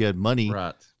money. So if you had money,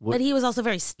 right. But he was also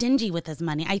very stingy with his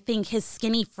money. I think his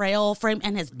skinny, frail frame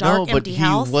and his dark, empty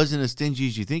house. He wasn't as stingy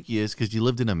as you think he is because he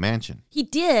lived in a mansion. He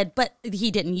did, but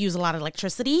he didn't use a lot of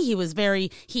electricity.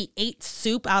 He ate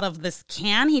soup out of this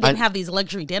can. He didn't have these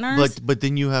luxury dinners. But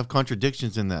then you have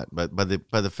contradictions in that. But by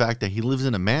the fact that he lives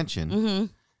in a mansion. Mm-hmm.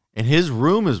 And his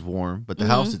room is warm, but the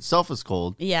house itself is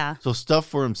cold. Yeah. So stuff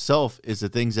for himself is the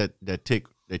things that take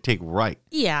right.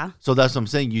 Yeah. So that's what I'm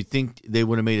saying. You think they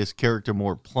would have made his character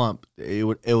more plump? It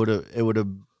would have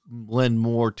lend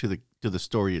more to the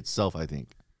story itself, I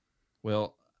think.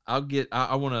 Well,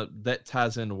 that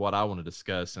ties into what I want to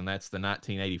discuss, and that's the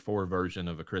 1984 version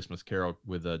of A Christmas Carol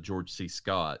with George C.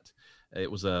 Scott.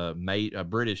 It was a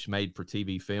British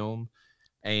made-for-TV film.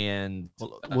 And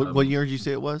what year did you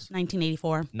say it was?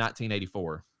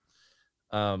 1984.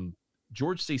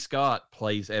 George C. Scott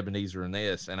plays Ebenezer in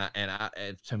this, and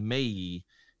to me,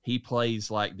 he plays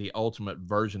like the ultimate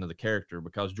version of the character,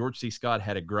 because George C. Scott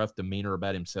had a gruff demeanor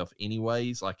about himself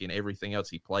anyways, like in everything else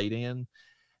he played in,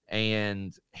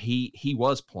 and he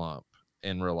was plump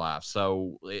in real life.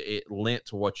 So it lent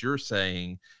to what you're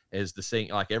saying, is the scene,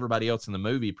 like everybody else in the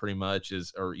movie pretty much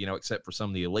is, or, except for some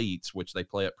of the elites, which they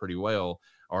play up pretty well,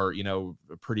 are,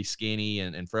 pretty skinny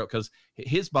and frail. Because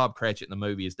his Bob Cratchit in the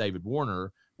movie is David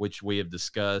Warner, which we have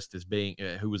discussed as being,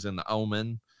 who was in The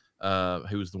Omen,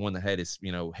 who was the one that had his,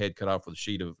 head cut off with a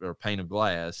sheet of, or pane of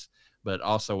glass. But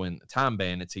also in Time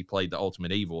Bandits, he played the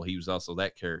ultimate evil. He was also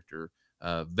that character,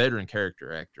 veteran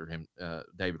character actor,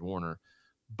 David Warner.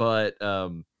 But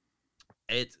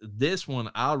this one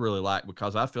I really like,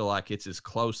 because I feel like it's as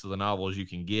close to the novel as you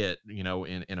can get, in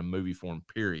a movie form,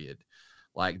 period.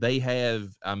 Like they have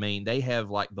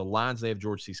like the lines they have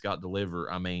George C. Scott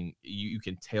deliver. I mean, you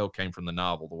can tell came from the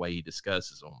novel, the way he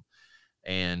discusses them.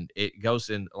 And it goes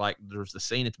in, like, there's the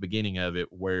scene at the beginning of it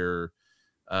where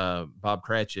Bob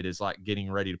Cratchit is like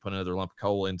getting ready to put another lump of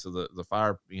coal into the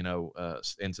fire,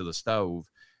 into the stove.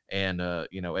 And,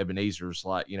 Ebenezer's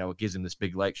like, gives him this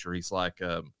big lecture. He's like,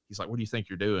 what do you think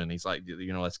you're doing? He's like,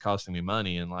 that's costing me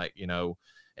money. And like,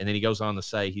 and then he goes on to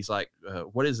say, he's like,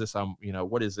 what is this?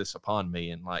 What is this upon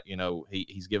me? And like,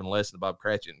 he's giving a lesson to Bob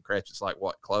Cratchit, and Cratchit's like,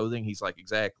 what, clothing? He's like,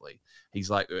 exactly. He's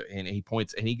like, and he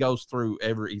points and he goes through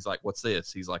he's like, what's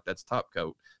this? He's like, that's top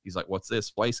coat. He's like, what's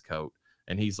this? Waistcoat.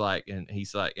 And he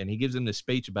gives him this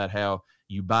speech about how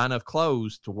you buy enough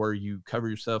clothes to where you cover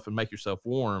yourself and make yourself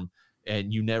warm.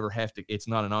 And you never have to, it's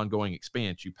not an ongoing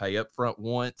expense. You pay up front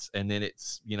once, and then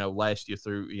it's, lasts you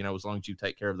through, as long as you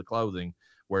take care of the clothing.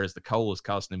 Whereas the coal is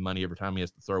costing him money every time he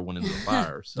has to throw one into the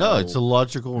fire. So, no, it's a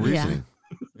logical reasoning.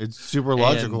 Yeah. It's super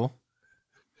logical.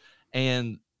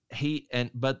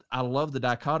 But I love the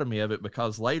dichotomy of it,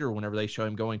 because later, whenever they show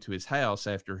him going to his house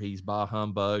after he's bah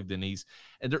humbugged, and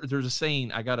there's a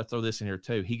scene, I got to throw this in here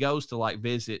too. He goes to like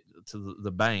visit to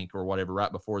the bank or whatever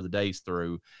right before the day's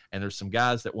through, and there's some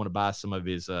guys that want to buy some of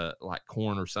his like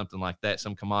corn or something like that,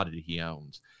 some commodity he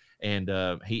owns. And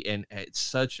it's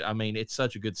such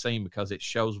a good scene, because it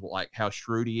shows like how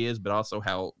shrewd he is, but also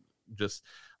how just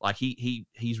like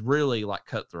he's really like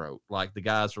cutthroat. Like the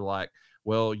guys are like,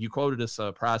 well, you quoted us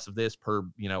a price of this per,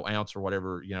 ounce or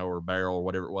whatever, or barrel or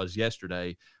whatever it was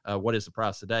yesterday. What is the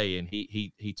price today? And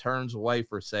he turns away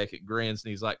for a second, grins,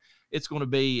 and he's like, it's going to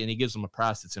be, and he gives them a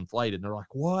price that's inflated. And they're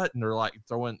like, what? And they're like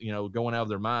throwing, going out of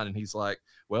their mind. And he's like,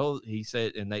 well, he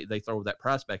said, and they throw that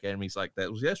price back at him. He's like,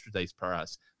 that was yesterday's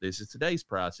price. This is today's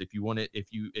price. If you want it,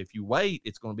 if you wait,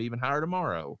 it's going to be even higher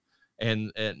tomorrow.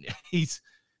 And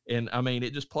And I mean,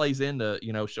 it just plays into,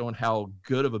 showing how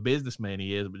good of a businessman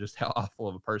he is, but just how awful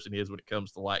of a person he is when it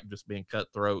comes to like just being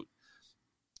cutthroat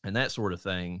and that sort of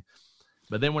thing.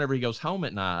 But then whenever he goes home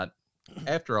at night,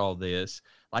 after all this,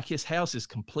 like his house is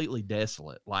completely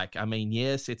desolate. Like, I mean,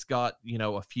 yes, it's got,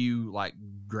 a few like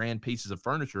grand pieces of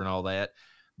furniture and all that,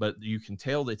 but you can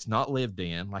tell that it's not lived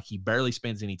in. Like he barely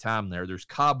spends any time there. There's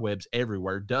cobwebs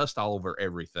everywhere, dust all over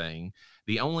everything.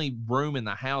 The only room in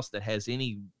the house that has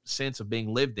any sense of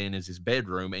being lived in is his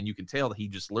bedroom. And you can tell that he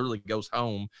just literally goes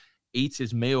home, eats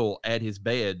his meal at his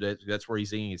bed. That's where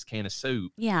he's eating his can of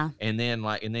soup. Yeah. And then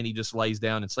he just lays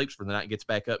down and sleeps for the night and gets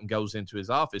back up and goes into his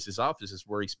office. His office is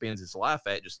where he spends his life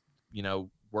at, just,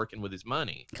 working with his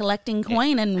money, collecting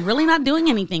coin and really not doing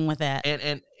anything with it.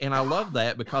 And I love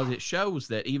that, because it shows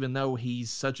that even though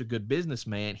he's such a good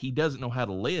businessman, he doesn't know how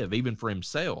to live even for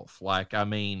himself. Like, I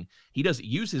mean, he doesn't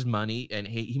use his money, and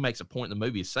he makes a point in the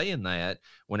movie of saying that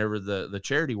whenever the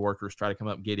charity workers try to come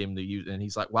up and get him to use, and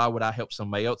he's like, why would I help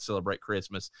somebody else celebrate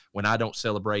Christmas when I don't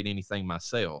celebrate anything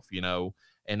myself,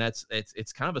 And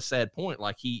it's kind of a sad point.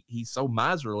 Like he's so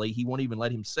miserly, he won't even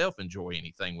let himself enjoy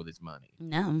anything with his money.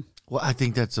 No. Well, I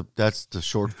think that's the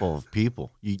shortfall of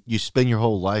people. You spend your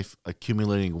whole life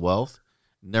accumulating wealth,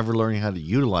 never learning how to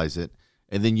utilize it,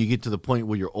 and then you get to the point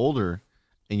where you're older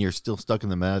and you're still stuck in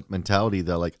the mentality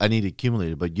that like I need to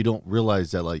accumulate it, but you don't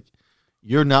realize that like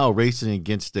you're now racing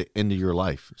against the end of your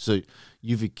life. So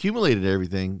you've accumulated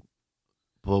everything,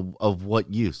 but of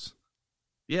what use?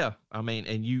 Yeah, I mean,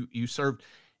 and you served.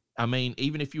 I mean,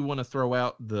 even if you want to throw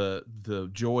out the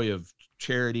joy of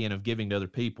charity and of giving to other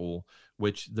people,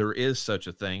 which there is such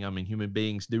a thing. I mean, human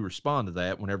beings do respond to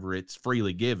that whenever it's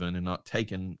freely given and not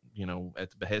taken, at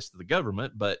the behest of the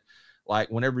government. But like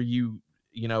whenever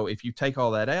if you take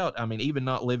all that out, I mean, even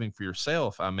not living for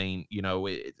yourself, I mean,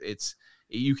 it's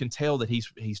you can tell that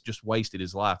he's just wasted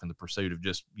his life in the pursuit of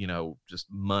just just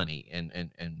money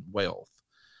and wealth.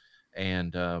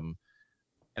 And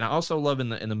I also love in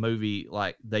the movie,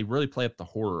 like they really play up the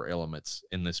horror elements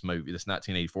in this movie, this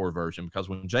 1984 version, because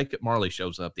when Jacob Marley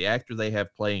shows up, the actor they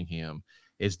have playing him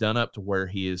is done up to where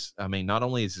he is. I mean, not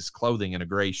only is his clothing in a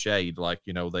gray shade, like,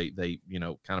 they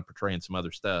kind of portraying some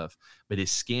other stuff, but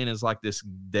his skin is like this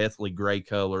deathly gray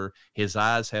color. His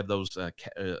eyes have those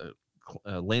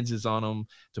lenses on them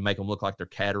to make them look like they're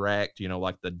cataract,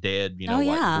 like the dead,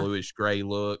 like bluish gray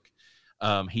look.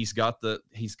 He's got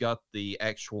the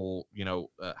actual,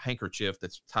 handkerchief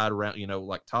that's tied around,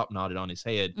 like top knotted on his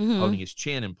head, holding his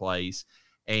chin in place.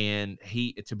 And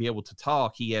to be able to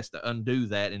talk, he has to undo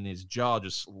that, and his jaw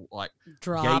just like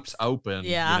gapes open,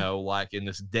 like in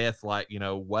this death, like,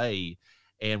 way.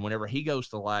 And whenever he goes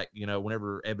to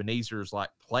whenever Ebenezer's like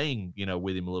playing,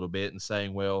 with him a little bit and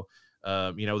saying, well,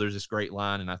 there's this great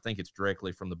line, and I think it's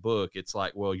directly from the book. It's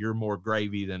like, well, you're more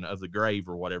gravy than of the grave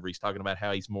or whatever. He's talking about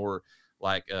how he's more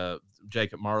like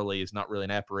Jacob Marley is not really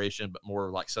an apparition, but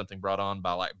more like something brought on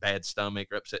by like bad stomach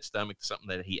or upset stomach, something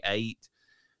that he ate.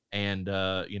 And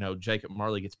Jacob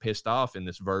Marley gets pissed off in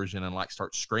this version and like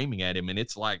starts screaming at him, and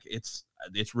it's like it's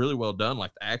really well done.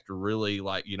 Like the actor really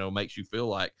like makes you feel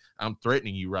like I'm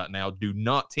threatening you right now. Do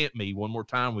not tempt me one more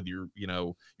time with your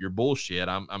your bullshit.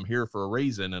 I'm here for a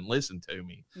reason, and listen to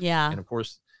me. Yeah. And of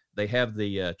course they have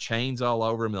the chains all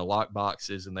over him, the lock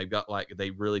boxes, and they've got like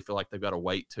they really feel like they've got a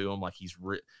weight to him. Like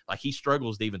like he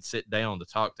struggles to even sit down to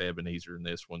talk to Ebenezer in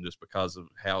this one just because of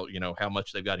how how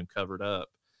much they've got him covered up.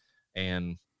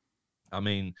 And I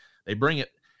mean, they bring it,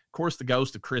 of course, the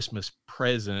Ghost of Christmas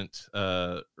Present,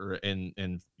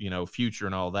 and future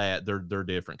and all that. They're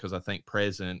different because I think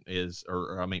present is,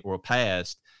 or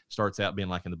past starts out being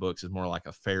like in the books is more like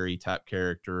a fairy type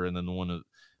character, and then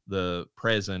the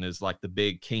present is like the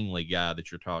big kingly guy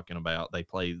that you're talking about. They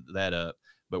play that up.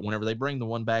 But whenever they bring the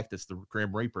one back that's the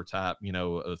Grim Reaper type,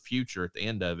 of future at the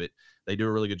end of it, they do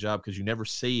a really good job because you never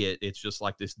see it. It's just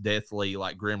like this deathly,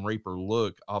 like Grim Reaper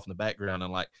look off in the background,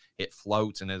 and like it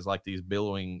floats and has like these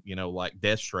billowing, like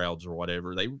death shrouds or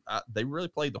whatever. They really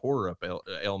played the horror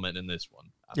element in this one.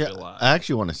 I feel like. I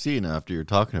actually want to see it now after you're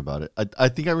talking about it. I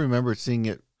think I remember seeing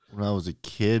it when I was a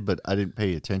kid, but I didn't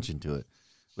pay attention to it.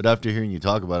 But after hearing you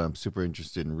talk about it, I'm super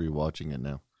interested in rewatching it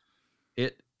now.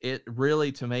 It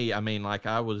really, to me, I mean, like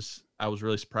I was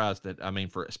really surprised that,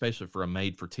 especially for a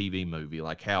made for TV movie,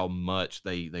 like how much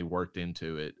they worked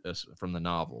into it from the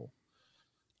novel.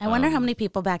 I wonder how many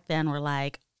people back then were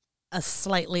like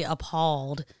slightly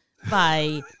appalled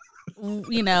by,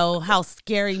 how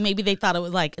scary. Maybe they thought it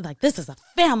was like this is a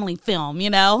family film,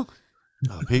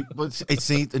 People,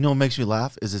 what makes me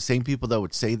laugh is the same people that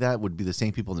would say that would be the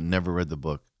same people that never read the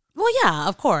book. Well, yeah,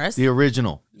 of course. The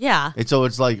original. Yeah. And so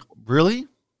it's like, really?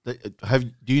 Do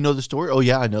you know the story? Oh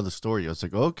yeah, I know the story. I was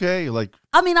like, okay, like.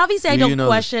 I mean, obviously, I don't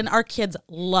question. Our kids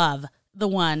love the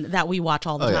one that we watch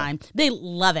all the time. They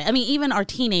love it. I mean, even our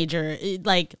teenager,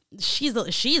 like she's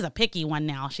a picky one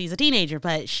now. She's a teenager,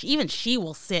 but even she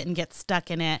will sit and get stuck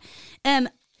in it.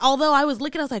 And although I was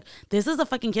looking, I was like, this is a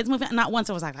fucking kids movie. And not once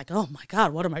I was like, oh my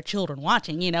God, what are my children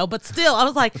watching? But still, I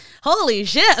was like, holy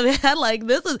shit, man! Like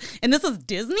this is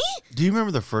Disney. Do you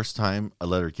remember the first time I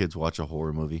let our kids watch a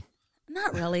horror movie?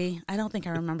 Not really. I don't think I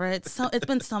remember. It's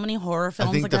been so many horror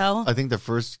films ago. I think the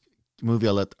first movie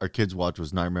I let our kids watch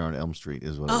was Nightmare on Elm Street.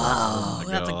 Is what it was. Oh,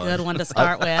 that's a good one to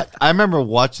start with. I remember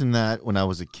watching that when I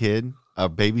was a kid. Our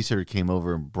babysitter came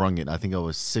over and brung it. I think I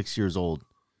was 6 years old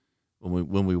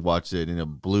when we watched it, and it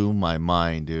blew my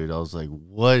mind, dude. I was like,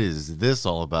 "What is this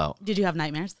all about?" Did you have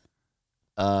nightmares?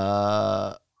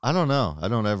 I don't know. I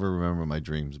don't ever remember my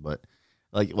dreams, but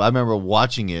I remember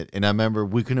watching it, and I remember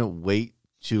we couldn't wait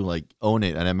to like own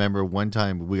it. And I remember one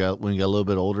time when we got a little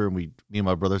bit older, and me and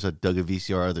my brothers had dug a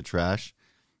VCR out of the trash,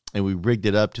 and we rigged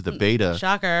it up to the beta.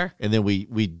 Shocker. And then we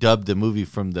dubbed the movie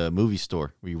from the movie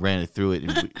store. We ran it through it,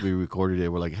 and we recorded it.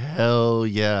 We're like, hell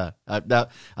yeah! I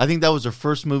think that was the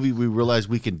first movie we realized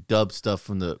we can dub stuff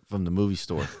from the movie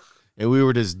store, and we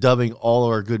were just dubbing all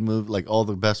our good movies, like all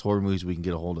the best horror movies we can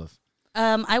get a hold of.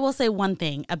 I will say one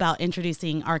thing about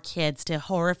introducing our kids to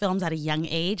horror films at a young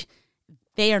age.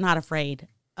 They are not afraid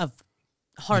of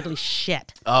hardly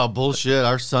shit. Oh, bullshit.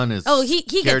 Our son is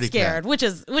he gets scared, which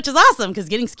is awesome because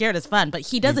getting scared is fun. But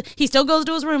he doesn't. He still goes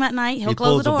to his room at night. He'll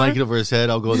close the door. He pulls a blanket over his head.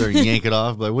 I'll go there and yank it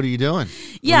off. Like, what are you doing?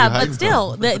 Yeah, but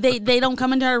still, they don't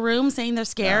come into our room saying they're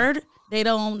scared. Yeah. They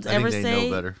don't ever say. They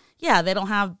know better. Yeah, they don't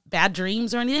have bad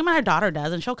dreams or anything. My daughter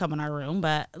does, and she'll come in our room,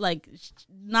 but like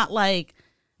not like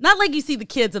you see the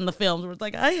kids in the films where it's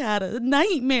like I had a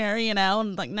nightmare,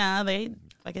 and like nah, they.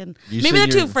 Maybe they're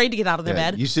too afraid to get out of their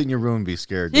bed. You sit in your room and be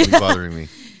scared. Don't be bothering me.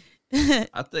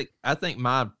 I think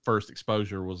my first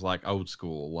exposure was like old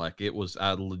school. Like it was,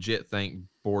 I legit think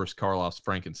Boris Karloff's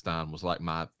Frankenstein was like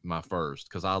my first,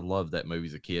 because I loved that movie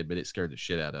as a kid, but it scared the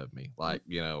shit out of me. Like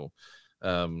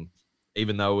even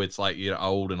though it's like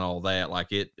old and all that,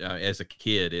 like it as a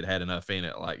kid, it had enough in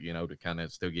it, like to kind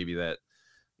of still give you that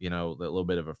that little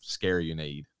bit of a scare you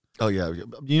need. Oh yeah,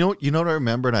 you know what I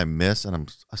remember and I miss, and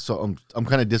I'm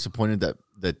kind of disappointed that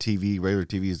regular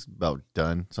TV is about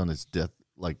done. It's on its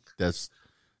death's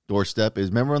doorstep. Is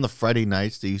remember on the Friday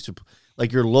nights they used to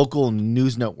like your local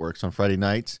news networks on Friday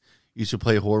nights used to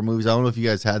play horror movies. I don't know if you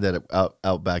guys had that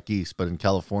out back east, but in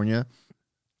California,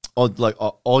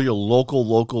 all your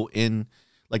local in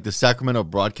like the Sacramento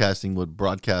Broadcasting would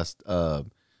broadcast.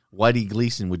 Whitey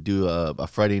Gleason would do a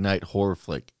Friday night horror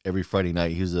flick every Friday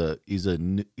night. He's a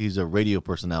radio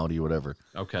personality or whatever.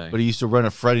 Okay. But he used to run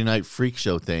a Friday night freak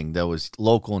show thing that was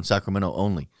local in Sacramento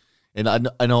only. And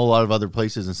I know a lot of other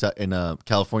places in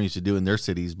California used to do in their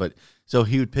cities, but so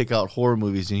he would pick out horror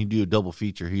movies and he'd do a double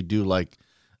feature. He'd do like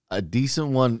a decent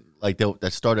one like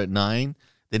that started at 9.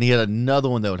 Then he had another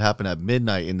one that would happen at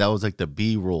midnight, and that was like the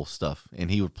B-roll stuff, and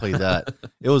he would play that.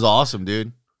 It was awesome,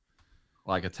 dude.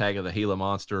 Like Attack of the Gila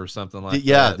Monster or something like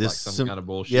that. Like some kind of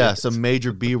bullshit. Yeah, some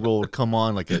major B-roll would come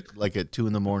on like at 2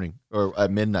 a.m. or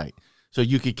at midnight. So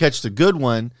you could catch the good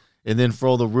one, and then for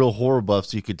all the real horror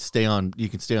buffs, you could stay on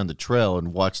the trail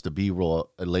and watch the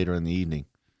B-roll later in the evening.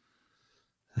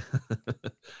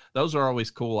 Those are always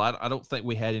cool. I don't think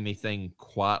we had anything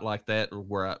quite like that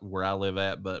where I live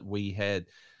at, but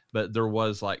there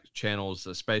was like channels,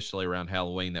 especially around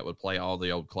Halloween, that would play all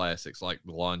the old classics like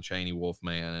Lon Chaney,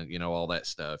 Wolfman, and all that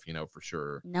stuff, for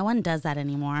sure. No one does that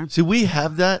anymore. See, we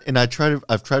have that, and I've tried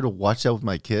to watch that with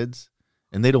my kids,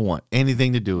 and they don't want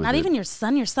anything to do with it. Not even your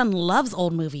son. Your son loves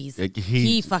old movies.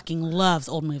 He fucking loves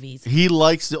old movies. He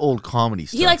likes the old comedy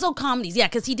stuff. He likes old comedies, yeah,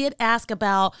 because he did ask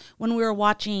about when we were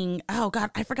watching, oh,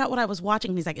 God, I forgot what I was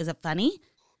watching. He's like, is it funny?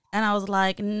 And I was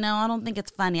like, no, I don't think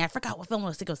it's funny. I forgot what film it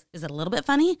was. He goes, is it a little bit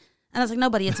funny? And I was like, no,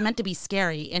 buddy, it's meant to be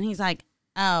scary. And he's like,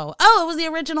 oh, it was the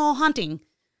original Haunting.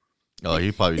 Oh,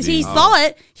 he probably did. He saw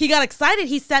it. He got excited.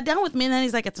 He sat down with me, and then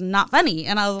he's like, it's not funny.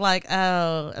 And I was like,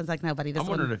 oh. I was like, no, buddy, this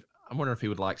one. I'm wondering if he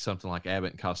would like something like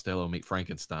Abbott and Costello Meet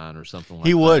Frankenstein or something like that.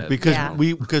 He would,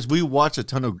 because we watched a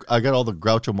ton of. I got all the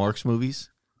Groucho Marx movies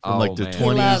from the 20s. He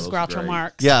loves Groucho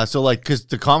Marx. Yeah, so because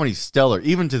the comedy's stellar.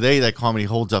 Even today, that comedy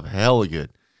holds up hella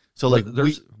good. So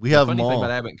we have them all. The funny thing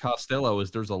about Abbott and Costello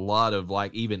is there's a lot of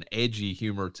like even edgy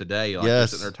humor today. Like they're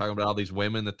sitting there talking about all these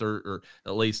women that or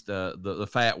at least the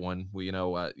fat one,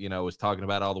 is talking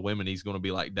about all the women he's going to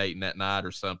be like dating that night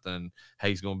or something. Hey,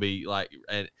 he's going to be like,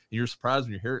 and you're surprised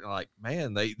when you hear it, and like,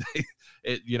 man, this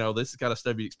is kind of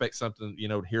stuff you expect something,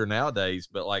 to hear nowadays,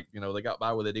 but like, they got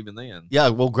by with it even then. Yeah,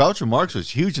 well, Groucho Marx was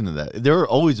huge into that. They were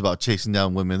always about chasing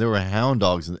down women. They were hound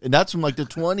dogs, and that's from like the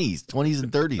 20s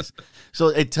and 30s. So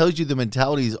it tells you the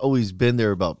mentality has always been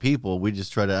there about people. We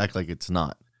just try to act like it's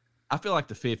not. I feel like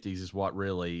the 50s is what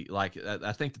really, like,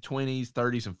 I think the 20s,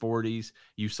 30s, and 40s,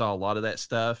 you saw a lot of that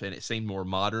stuff, and it seemed more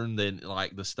modern than,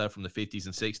 like, the stuff from the 50s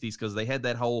and 60s, because they had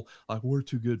that whole, like, we're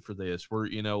too good for this. We're,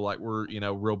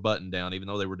 real buttoned down, even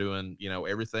though they were doing,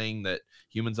 everything that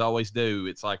humans always do.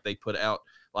 It's like they put out,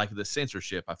 like, the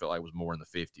censorship, I feel like, was more in the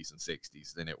 50s and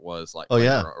 60s than it was, like,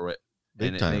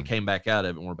 and they came back out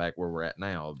of it, and we're back where we're at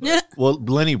now. But. Well,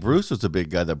 Lenny Bruce was a big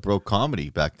guy that broke comedy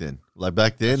back then. Like,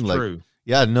 back then, That's true.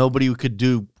 Yeah, nobody could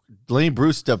do. Lenny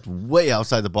Bruce stepped way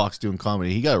outside the box doing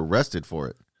comedy. He got arrested for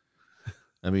it.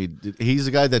 I mean, he's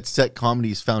the guy that set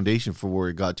comedy's foundation for where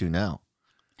it got to now.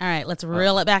 All right, let's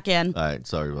reel it back in. All right,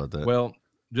 sorry about that. Well,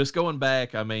 just going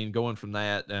back, going from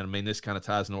that, and this kind of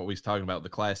ties into what we was talking about, the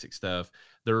classic stuff.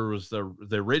 There was the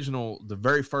original, the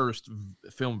very first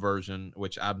film version,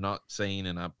 which I've not seen,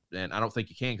 and I don't think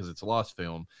you can because it's a lost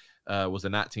film. Was a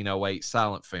 1908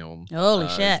 silent film. Holy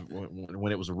shit!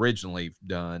 When it was originally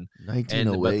done,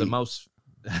 1908.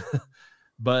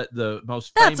 But the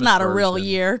most that's not a real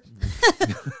year.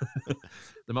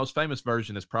 The most famous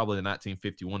version is probably the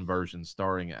 1951 version,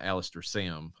 starring Alistair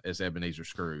Sim as Ebenezer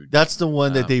Scrooge. That's the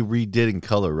one that they redid in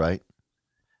color, right?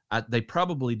 They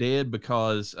probably did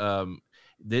because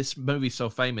this movie's so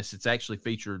famous. It's actually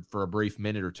featured for a brief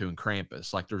minute or two in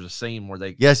Krampus. Like there's a scene where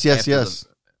they yes.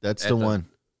 That's the one.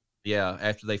 Yeah,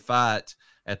 after they fight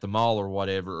at the mall or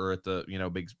whatever, or at the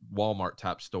big Walmart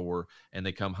type store, and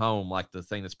they come home, like the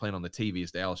thing that's playing on the TV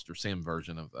is the Alistair Sim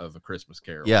version of A Christmas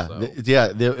Carol. Yeah,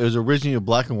 it was originally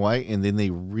black and white, and then they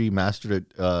remastered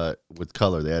it with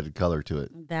color. They added color to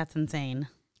it. That's insane.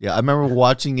 Yeah, I remember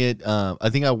watching it. I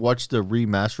think I watched the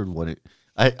remastered one.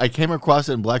 I came across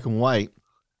it in black and white,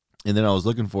 and then I was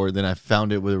looking for it. Then I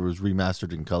found it where it was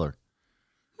remastered in color.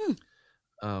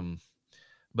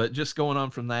 But just going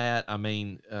on from that,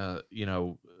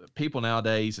 people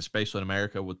nowadays, especially in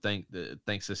America, would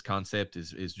thinks this concept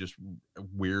is just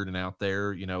weird and out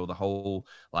there. The whole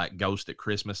like ghost at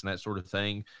Christmas and that sort of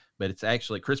thing. But it's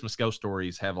actually Christmas ghost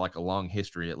stories have like a long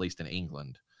history, at least in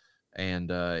England, and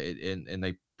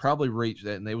they probably reached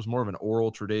that. And it was more of an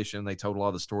oral tradition. They told a lot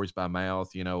of the stories by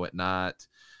mouth, at night.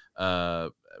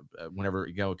 Whenever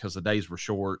because the days were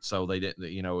short, so they didn't.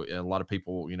 A lot of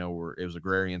people, it was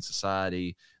agrarian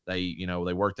society. They,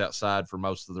 they worked outside for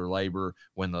most of their labor.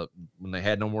 When they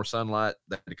had no more sunlight,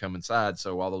 they had to come inside.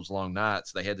 So all those long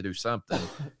nights, they had to do something,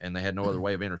 and they had no other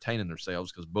way of entertaining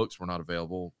themselves because books were not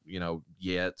available,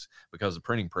 yet because the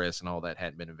printing press and all that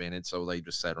hadn't been invented. So they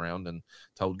just sat around and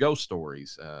told ghost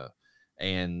stories,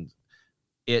 and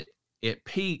it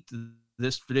peaked.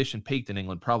 This tradition peaked in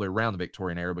England probably around the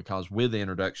Victorian era because with the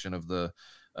introduction of the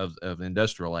of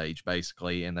industrial age,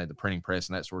 basically, and the printing press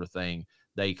and that sort of thing.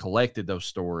 They collected those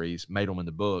stories, made them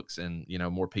into books, and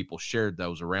more people shared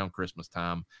those around Christmas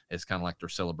time as kind of like their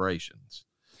celebrations.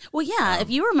 Well, yeah, if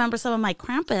you remember some of my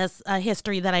Krampus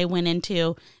history that I went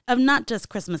into of not just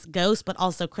Christmas ghosts, but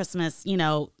also Christmas,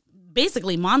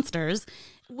 basically monsters,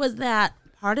 was that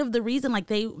part of the reason, like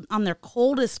they, on their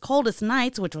coldest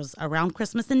nights, which was around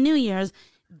Christmas and New Year's,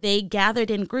 they gathered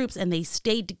in groups and they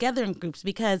stayed together in groups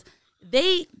because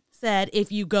they said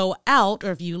if you go out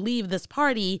or if you leave this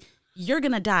party, you're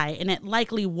going to die. And it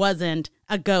likely wasn't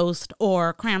a ghost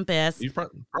or Krampus. You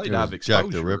probably died of exposure.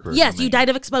 Jack the Ripper. Yes, you died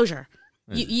of exposure.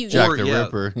 Jack the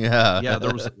Ripper. Yeah.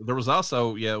 There was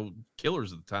also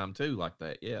killers at the time too, like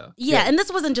that. Yeah, and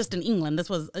this wasn't just in England. This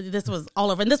was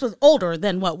all over, and this was older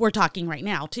than what we're talking right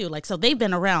now too. Like, so they've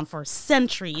been around for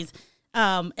centuries,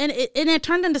 and it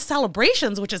turned into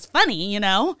celebrations, which is funny,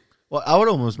 Well, I would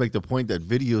almost make the point that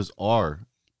videos are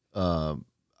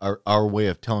our way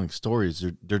of telling stories.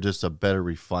 They're just a better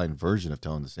refined version of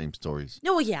telling the same stories.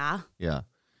 Oh yeah.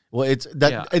 Well, it's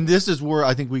that, and this is where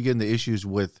I think we get into issues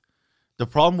with. The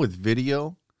problem with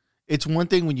video, it's one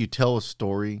thing when you tell a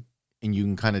story and you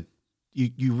can kind of,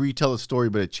 you retell a story,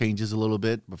 but it changes a little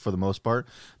bit, but for the most part.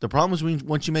 The problem is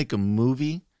once you make a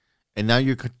movie and now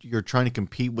you're trying to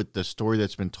compete with the story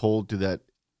that's been told through that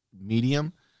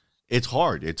medium, it's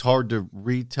hard. It's hard to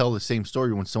retell the same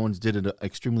story when someone's did an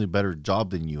extremely better job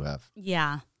than you have.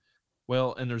 Yeah.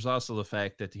 Well, and there's also the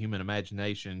fact that the human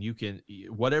imagination,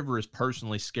 whatever is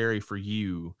personally scary for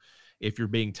you, if you're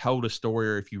being told a story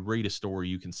or if you read a story,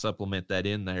 you can supplement that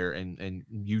in there and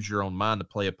use your own mind to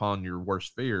play upon your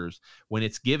worst fears. When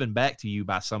it's given back to you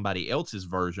by somebody else's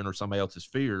version or somebody else's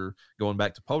fear, going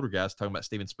back to Poltergeist, talking about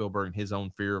Steven Spielberg and his own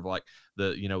fear of like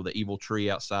the evil tree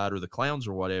outside or the clowns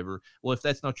or whatever. Well, if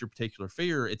that's not your particular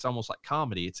fear, it's almost like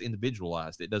comedy. It's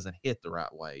individualized. It doesn't hit the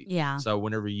right way. Yeah. So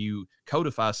whenever you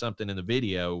codify something in the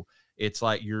video, it's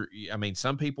like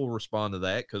some people respond to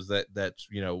that because that's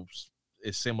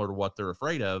is similar to what they're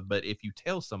afraid of. But if you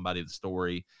tell somebody the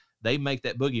story, they make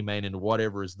that boogeyman into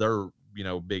whatever is their,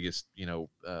 biggest,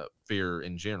 fear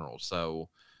in general. So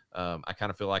I kind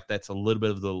of feel like that's a little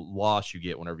bit of the loss you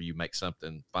get whenever you make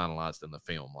something finalized in the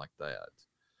film like that.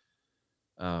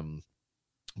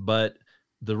 But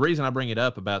the reason I bring it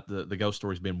up about the ghost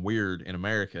stories being weird in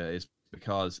America is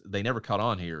because they never caught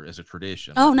on here as a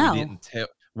tradition. Oh, no.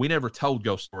 We never told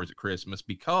ghost stories at Christmas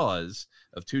because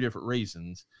of two different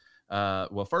reasons.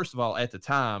 Well, first of all, at the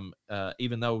time,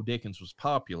 even though Dickens was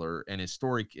popular and his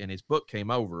book came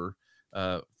over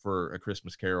for A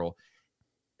Christmas Carol,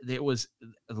 it was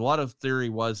a lot of theory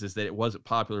is that it wasn't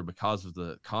popular because of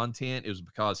the content. It was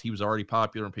because he was already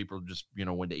popular and people just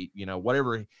wanted to eat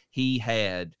whatever he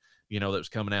had that was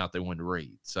coming out they wanted to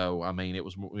read. So I mean, it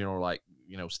was like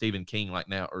Stephen King like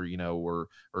now or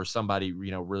somebody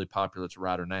really popular that's a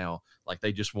writer now, like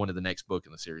they just wanted the next book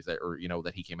in the series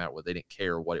that he came out with. They didn't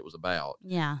care what it was about.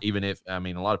 Yeah. Even if a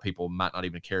lot of people might not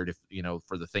even cared if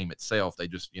for the theme itself, they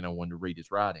just wanted to read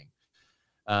his writing.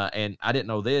 And I didn't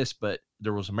know this, but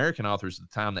there was American authors at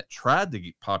the time that tried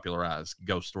to popularize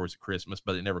ghost stories at Christmas,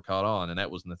 but it never caught on. And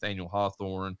that was Nathaniel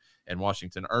Hawthorne and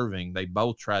Washington Irving. They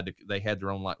both they had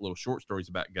their own like little short stories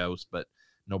about ghosts, but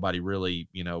nobody really,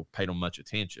 paid them much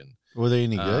attention. Were they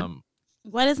any good?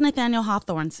 What does Nathaniel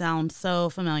Hawthorne sound so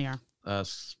familiar?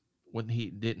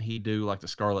 Didn't he do like the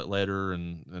Scarlet Letter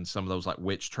and some of those like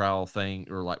witch trial thing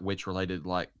or like witch related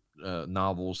like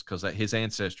novels, because his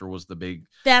ancestor was the big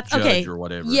judge or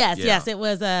whatever. Yes, it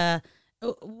was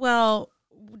well,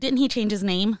 didn't he change his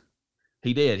name?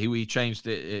 He did. He changed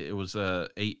it. It was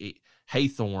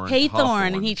Haythorne.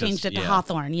 Haythorne, and he changed it to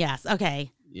Hawthorne. Yes.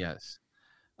 Okay. Yes.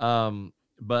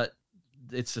 But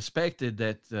it's suspected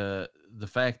that the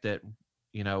fact that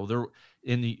there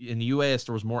in the U.S.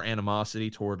 there was more animosity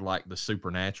toward like the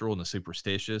supernatural and the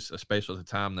superstitious, especially at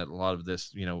the time that a lot of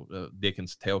this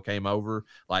Dickens' tale came over.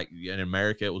 Like in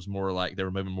America, it was more like they were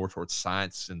moving more towards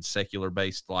science and secular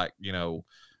based, like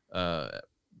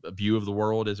view of the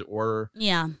world, as it were.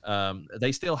 Yeah.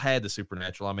 They still had the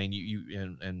supernatural. I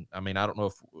mean, I mean, I don't know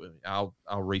if I'll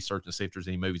research and see if there's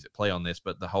any movies that play on this,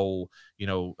 but the whole,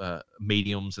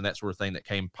 mediums and that sort of thing that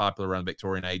came popular around the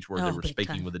Victorian age where they were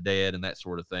speaking with the dead and that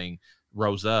sort of thing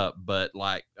rose up. But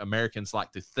like Americans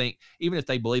like to think, even if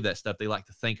they believe that stuff, they like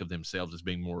to think of themselves as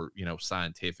being more,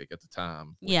 scientific at the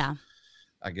time. Yeah.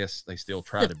 I guess they still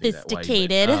try to be that way.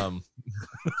 Sophisticated.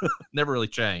 Never really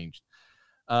changed.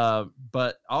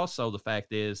 But also the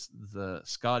fact is the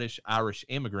Scottish-Irish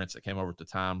immigrants that came over at the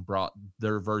time brought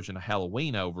their version of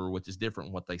Halloween over, which is different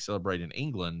from what they celebrate in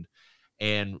England.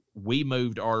 And we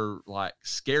moved our like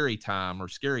scary time or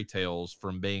scary tales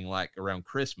from being like around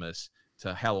Christmas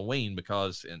to Halloween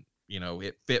because, and you know,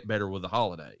 it fit better with the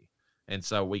holiday. And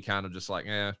so we kind of just like,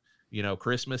 you know,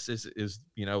 Christmas is,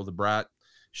 you know, the bright,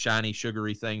 shiny,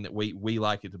 sugary thing that we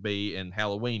like it to be. And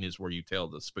Halloween is where you tell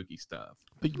the spooky stuff.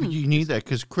 But you need that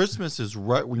because Christmas is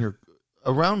right when you're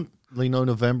around, you know,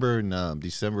 November and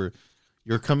December.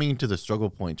 You're coming into the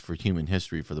struggle points for human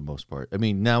history for the most part. I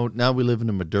mean, now we live in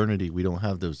a modernity. We don't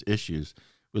have those issues.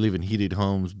 We live in heated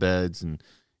homes, beds, and,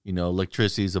 you know,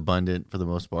 electricity is abundant for the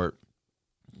most part.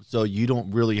 So you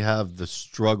don't really have the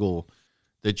struggle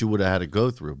that you would have had to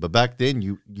go through. But back then,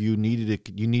 you needed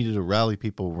to rally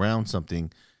people around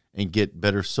something and get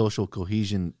better social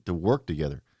cohesion to work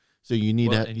together. So you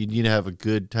need to have a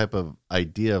good type of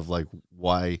idea of like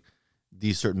why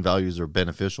these certain values are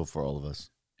beneficial for all of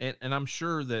us. And I'm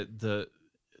sure that the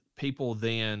people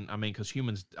then, I mean, because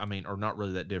humans, I mean, are not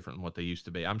really that different than what they used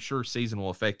to be. I'm sure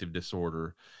seasonal affective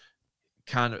disorder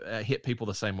kind of hit people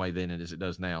the same way then as it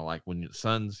does now. Like when the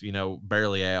sun's, you know,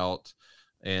 barely out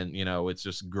and, you know, it's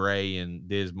just gray and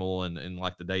dismal and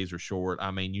like the days are short. I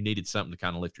mean, you needed something to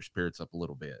kind of lift your spirits up a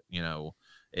little bit, you know,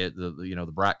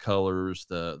 the bright colors,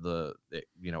 the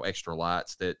you know, extra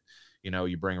lights that, you know,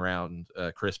 you bring around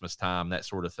Christmas time, that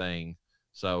sort of thing.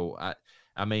 So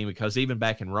I mean, because even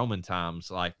back in Roman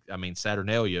times, like, I mean,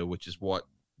 Saturnalia, which is what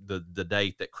the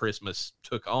date that Christmas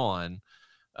took on,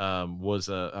 was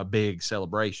a big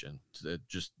celebration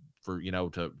just for, you know,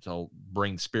 to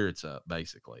bring spirits up,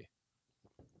 basically.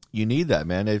 You need that,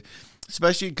 man.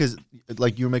 Especially because,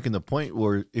 like you were making the point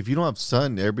where if you don't have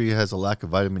sun, everybody has a lack of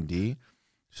vitamin D.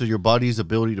 So your body's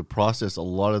ability to process a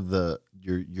lot of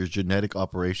your genetic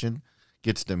operation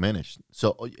gets diminished.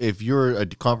 So if you're a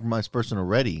compromised person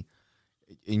already,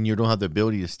 and you don't have the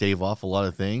ability to stave off a lot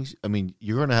of things, I mean,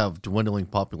 you're going to have dwindling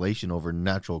population over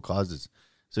natural causes.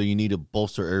 So you need to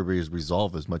bolster everybody's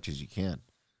resolve as much as you can.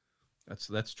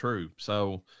 That's true.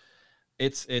 So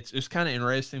it's kind of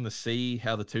interesting to see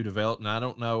how the two developed. And I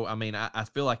don't know. I mean, I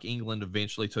feel like England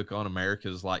eventually took on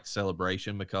America's like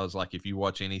celebration because like if you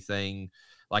watch anything,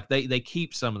 like they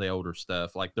keep some of the older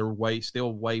stuff. Like they're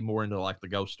still way more into like the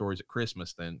ghost stories at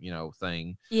Christmas than, you know,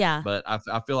 thing. Yeah. But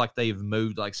I feel like they've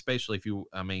moved, like, especially if you,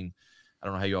 I mean, I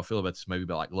don't know how you all feel about this movie,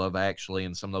 but like Love Actually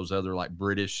and some of those other like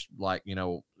British, like, you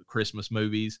know, Christmas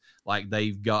movies, like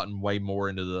they've gotten way more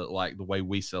into the way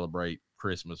we celebrate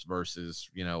Christmas versus,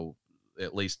 you know,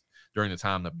 at least during the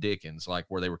time of Dickens, like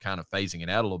where they were kind of phasing it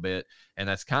out a little bit. And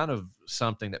that's kind of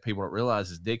something that people don't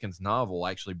realize is Dickens' novel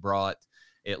actually brought,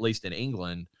 at least in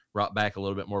England, brought back a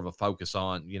little bit more of a focus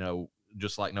on, you know,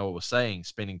 just like Noah was saying,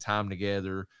 spending time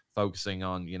together, focusing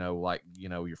on, you know, like, you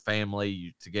know, your family,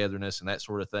 your togetherness and that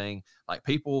sort of thing. Like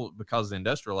people, because of the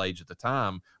industrial age at the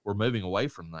time, were moving away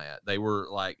from that. They were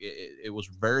like, it was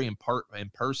very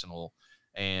impersonal.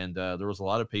 And there was a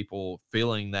lot of people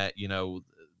feeling that, you know,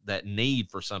 that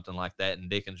need for something like that. And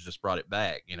Dickens just brought it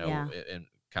back, you know, and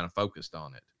kind of focused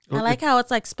on it. I like how it's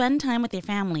like spend time with your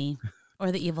family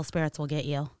or the evil spirits will get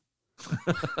you.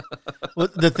 Well,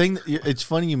 the thing, it's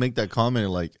funny you make that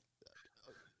comment. Like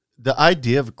the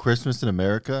idea of Christmas in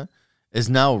America is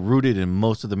now rooted in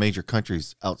most of the major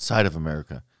countries outside of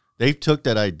America. They've took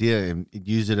that idea and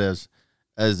used it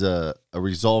as a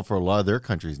resolve for a lot of their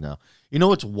countries now. You know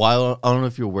what's wild? I don't know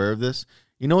if you're aware of this.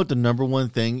 You know what the number one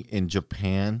thing in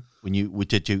Japan that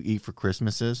you eat for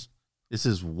Christmas is? This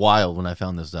is wild when I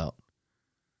found this out.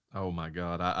 Oh my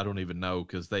God, I don't even know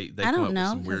because they come up with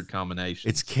some weird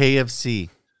combinations. It's KFC.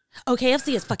 Oh,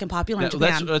 KFC is fucking popular in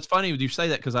Japan. That's funny when you say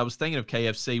that because I was thinking of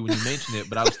KFC when you mentioned it,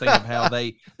 but I was thinking of how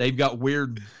they've got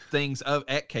weird things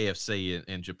at KFC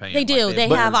in Japan. They do. Like they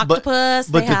have octopus.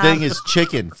 But the thing is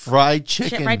chicken, fried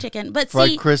chicken. Fried chicken. But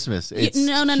fried Christmas. It's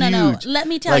no. Let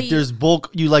me tell you. Like there's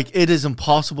bulk. It is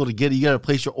impossible to get it. You got to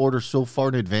place your order so far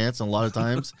in advance. And a lot of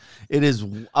times it is.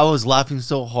 I was laughing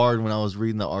so hard when I was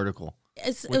reading the article.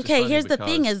 Okay, here's the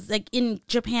thing is like in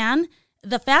Japan,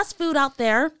 the fast food out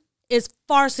there is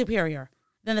far superior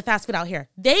than the fast food out here.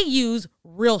 They use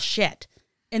real shit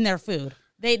in their food.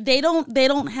 They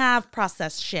don't have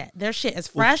processed shit. Their shit is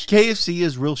fresh. Well, KFC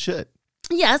is real shit.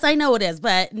 Yes, I know it is,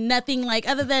 but nothing like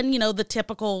other than, you know, the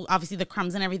typical, obviously the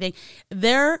crumbs and everything.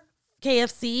 Their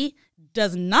KFC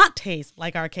does not taste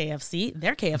like our KFC.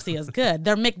 Their KFC is good.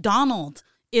 Their McDonald's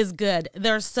is good.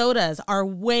 Their sodas are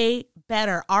way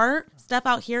better. Our stuff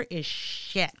out here is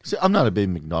shit. See, I'm not a big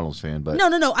McDonald's fan, but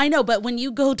no, I know. But when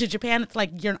you go to Japan, it's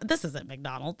like this isn't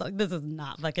McDonald's. Like this is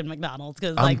not fucking McDonald's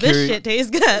because like this shit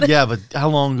tastes good. Yeah, but how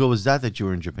long ago was that you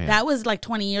were in Japan? That was like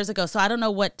 20 years ago. So I don't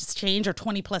know what's changed, or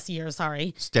 20 plus years.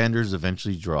 Sorry. Standards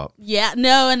eventually drop. Yeah,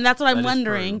 no, and that's what I'm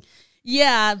wondering.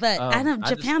 Yeah, but I know I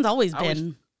Japan's always I always-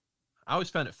 been. I always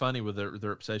found it funny with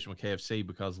their obsession with KFC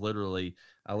because literally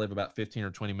I live about 15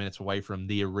 or 20 minutes away from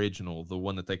the original, the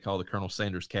one that they call the Colonel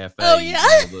Sanders Cafe. Oh, yeah.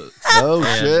 Oh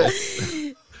And-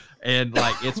 shit! And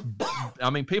like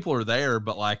I mean, people are there,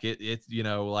 but like it's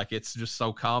like it's just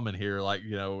so common here. Like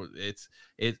it's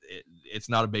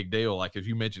not a big deal. Like if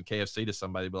you mention KFC to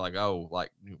somebody, be like, oh, like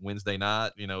Wednesday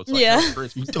night, it's like Yeah.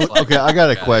 Christmas. It's like, Okay, I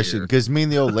got a "Get outta question here." because me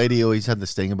and the old lady always had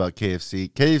this thing about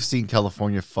KFC. KFC in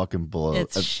California fucking blows.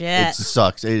 It's shit. It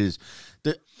sucks. It is.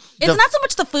 It's not so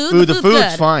much the food. The food's food's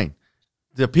good. fine.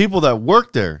 The people that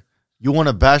work there, you want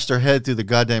to bash their head through the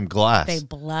goddamn glass. They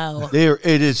blow. It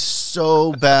is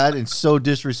so bad and so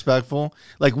disrespectful.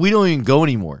 Like we don't even go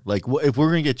anymore. Like if we're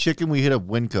gonna get chicken, we hit up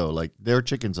Winco. Like their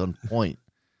chicken's on point.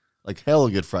 Like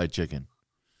hella good fried chicken.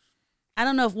 I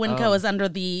don't know if Winco is under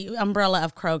the umbrella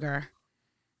of Kroger,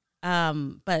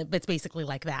 but it's basically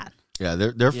like that. Yeah,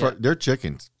 their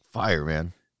chicken's fire,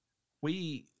 man.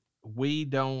 We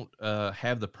don't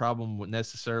have the problem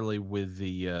necessarily with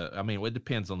the I mean, it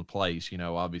depends on the place,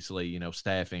 obviously,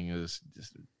 staffing is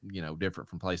just, different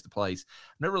from place to place.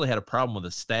 I've never really had a problem with the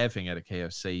staffing at a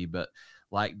KFC, but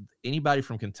like anybody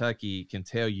from Kentucky can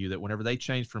tell you that whenever they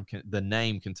changed from the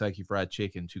name Kentucky Fried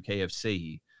Chicken to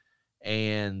KFC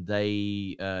and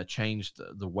they changed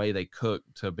the way they cook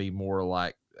to be more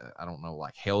like, I don't know,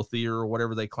 like healthier or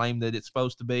whatever they claim that it's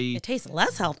supposed to be. It tastes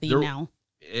less healthy now.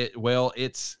 They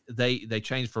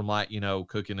changed from like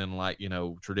cooking in like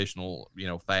traditional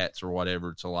fats or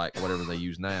whatever to like whatever they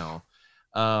use now.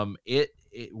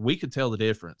 We could tell the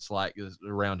difference like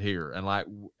around here, and like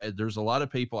there's a lot of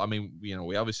people. I mean,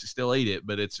 we obviously still eat it,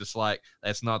 but it's just like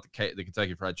that's not the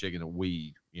Kentucky Fried Chicken that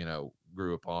we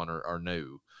grew up on or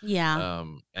knew. Yeah.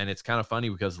 And it's kind of funny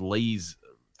because Lee's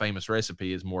famous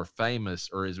recipe is more famous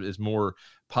or is more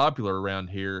popular around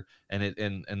here, and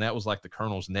that was like the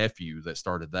Colonel's nephew that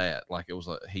started that. Like it was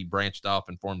he branched off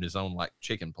and formed his own like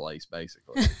chicken place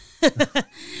basically.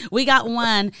 We got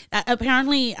one.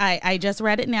 Apparently, I just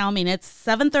read it now. I mean, it's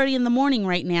 7:30 in the morning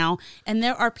right now, and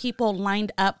there are people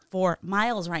lined up for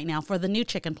miles right now for the new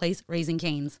chicken place, Raising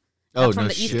Cane's. That's from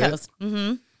the East Coast.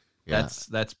 Mm-hmm. Yeah.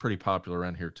 That's pretty popular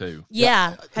around here too.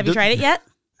 Yeah. Have you tried it yet?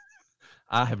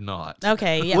 I have not.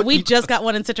 Okay, yeah. We just got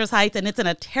one in Citrus Heights, and it's in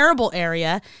a terrible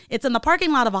area. It's in the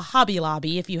parking lot of a Hobby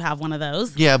Lobby, if you have one of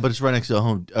those. Yeah, but it's right next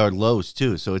to Lowe's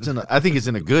too, so I think it's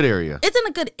in a good area. It's in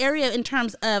a good area in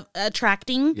terms of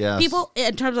attracting people.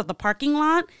 In terms of the parking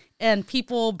lot and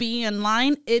people being in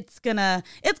line, it's gonna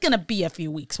be a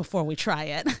few weeks before we try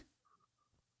it.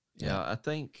 Yeah,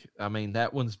 I mean,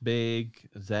 that one's big.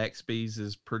 Zaxby's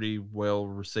is pretty well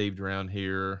received around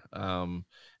here. And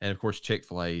of course,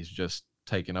 Chick-fil-A is just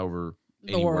taking over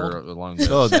The anywhere world. along the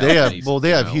Oh, southeast,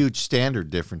 they have huge standard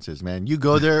differences, man. You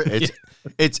go there,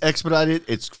 it's expedited,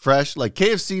 it's fresh. Like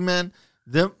KFC, man,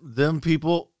 them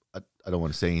people, I don't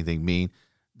want to say anything mean.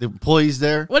 The employees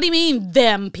there, What do you mean,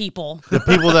 them people? the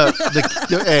people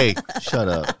hey, shut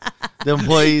up. The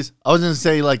employees, I was gonna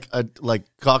say like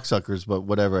cocksuckers, but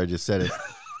whatever, I just said it.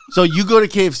 So you go to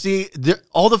KFC,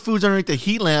 all the food's underneath the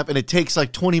heat lamp, and it takes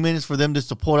like 20 minutes for them just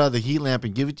to pull it out of the heat lamp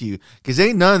and give it to you, because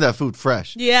ain't none of that food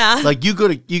fresh. Yeah. Like you go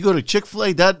to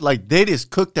Chick-fil-A, that like they just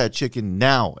cooked that chicken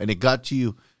now, and it got to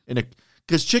you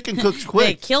because chicken cooks They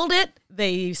quick. killed it.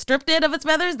 They stripped it of its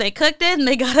feathers. They cooked it, and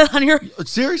they got it on your.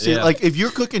 Seriously, Yeah. like if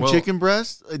you're cooking Well- chicken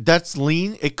breast, that's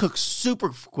lean. It cooks super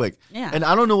quick. Yeah. And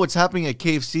I don't know what's happening at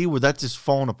KFC where that's just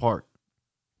falling apart.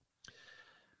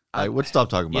 All right, let's stop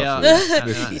talking about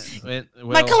food.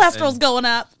 My cholesterol's going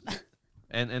up.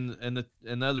 And the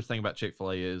other thing about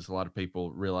Chick-fil-A is a lot of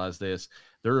people realize this.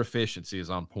 Their efficiency is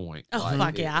on point. Oh,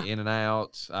 fuck yeah. In and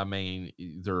out. I mean,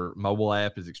 their mobile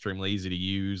app is extremely easy to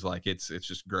use. Like it's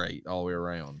just great all the way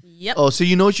around. Yep. Oh, so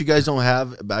you know what you guys don't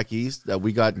have back east that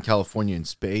we got in California in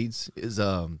spades is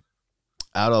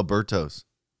Adalberto's.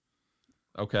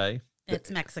 Okay. It's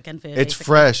Mexican food. It's basically.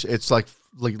 fresh. It's like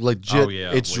legit. Oh,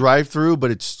 yeah. It's drive through, but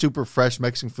it's super fresh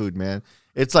Mexican food, man.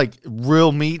 It's like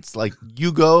real meats. Like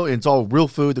you go and it's all real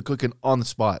food. They're cooking on the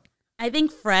spot. I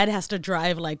think Fred has to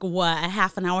drive like a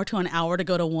half an hour to an hour to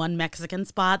go to one Mexican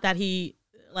spot that they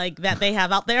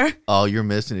have out there. Oh, you're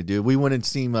missing it, dude. We went and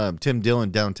seen Tim Dillon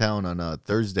downtown on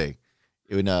Thursday.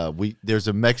 There's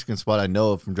a Mexican spot I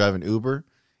know of from driving Uber.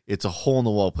 It's a hole in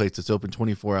the wall place that's open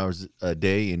 24 hours a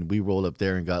day, and we rolled up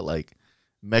there and got like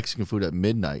Mexican food at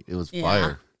midnight. It was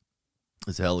fire.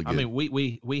 It's hella good. I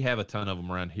mean, we have a ton of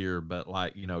them around here, but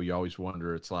like, you always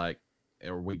wonder, it's like,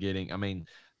 are we getting, I mean,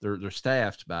 they're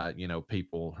staffed by,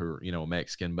 people who are,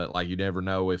 Mexican, but like you never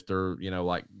know if they're,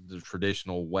 like the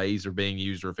traditional ways are being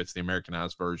used or if it's the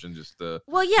Americanized version, just the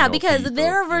Well, yeah, because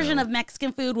their version of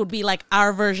Mexican food would be like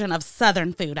our version of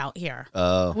Southern food out here.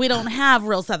 We don't have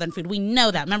real Southern food. We know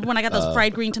that. Remember when I got those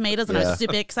fried green tomatoes and I was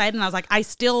super excited and I was like, I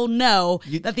still know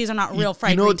that these are not real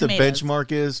fried green tomatoes. You know what the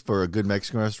benchmark is for a good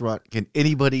Mexican restaurant? Can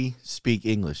anybody speak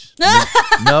English?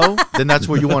 No? Then that's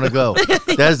where you want to go.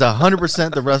 That is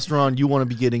 100% the restaurant you want to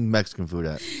be getting Mexican food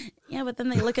at. Yeah, but then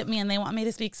they look at me and they want me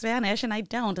to speak Spanish and I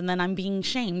don't, and then I'm being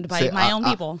shamed by my own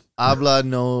people. Habla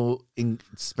no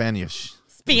Spanish.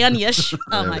 Spanish.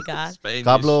 Oh my God. Spanish.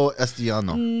 Hablo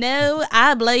Castellano. No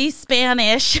habla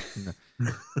Spanish.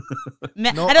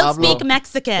 No, I don't speak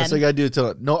Mexican. That's what you gotta do to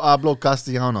it. No hablo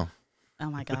Castellano. Oh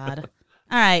my God.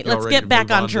 All right, let's get back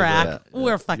on track.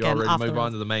 We're fucking off the rails. Move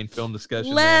on to the main film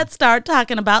discussion. Let's start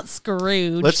talking about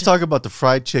Scrooge. Let's talk about the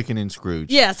fried chicken in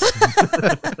Scrooge. Yes.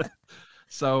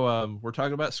 So we're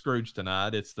talking about Scrooge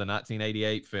tonight. It's the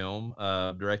 1988 film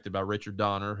directed by Richard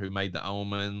Donner, who made The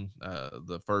Omen,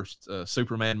 the first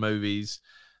Superman movies.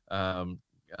 I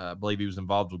believe he was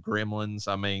involved with Gremlins.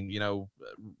 I mean,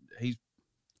 he's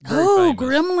very famous.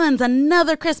 Gremlins,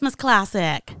 another Christmas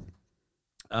classic.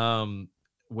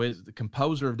 With the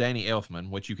composer of Danny Elfman,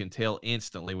 which you can tell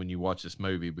instantly when you watch this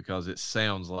movie because it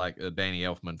sounds like a Danny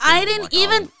Elfman film. I didn't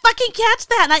even fucking catch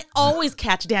that. And I always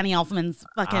catch Danny Elfman's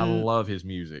fucking... I love his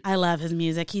music. I love his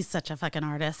music. He's such a fucking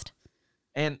artist.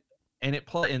 And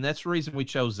that's the reason we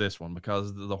chose this one,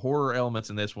 because the horror elements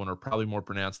in this one are probably more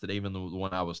pronounced than even the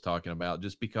one I was talking about,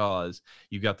 just because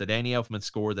you've got the Danny Elfman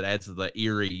score that adds to the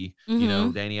eerie,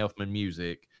 Danny Elfman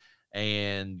music.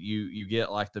 And you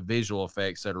get like the visual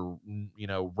effects that are,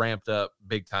 ramped up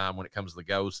big time when it comes to the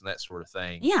ghosts and that sort of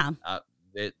thing. Yeah.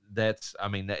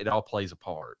 It all plays a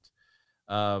part.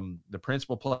 The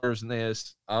principal players in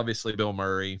this, obviously Bill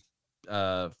Murray,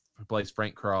 who plays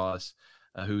Frank Cross,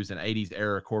 who's an 80s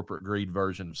era corporate greed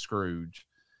version of Scrooge.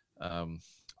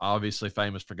 Obviously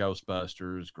famous for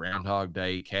Ghostbusters, Groundhog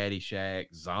Day, Caddyshack,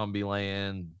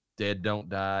 Zombieland, Dead Don't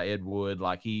Die, Ed Wood.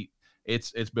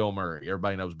 It's Bill Murray.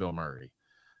 Everybody knows Bill Murray.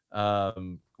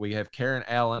 We have Karen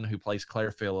Allen, who plays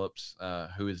Claire Phillips,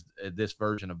 who is this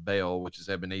version of Belle, which is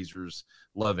Ebenezer's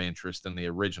love interest in the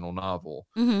original novel.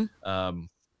 Mm-hmm.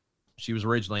 She was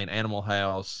originally in Animal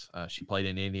House. She played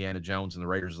in Indiana Jones and the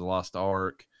Raiders of the Lost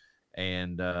Ark.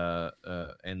 And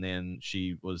then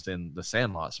she was in The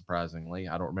Sandlot, surprisingly.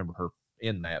 I don't remember her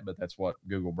in that, but that's what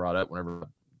Google brought up whenever I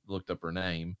looked up her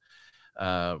name.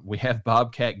 We have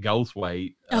Bobcat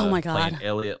Goldthwait. Oh my God. Playing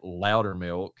Elliot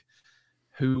Loudermilk,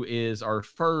 who is our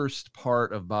first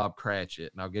part of Bob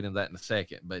Cratchit. And I'll get into that in a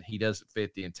second, but he doesn't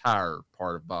fit the entire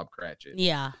part of Bob Cratchit.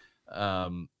 Yeah.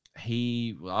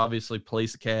 He obviously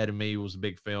Police Academy was a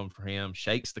big film for him.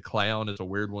 Shakes the Clown is a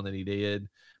weird one that he did,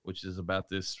 which is about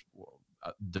this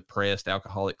depressed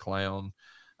alcoholic clown.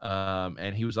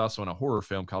 And he was also in a horror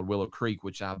film called Willow Creek,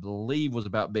 which I believe was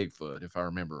about Bigfoot, if I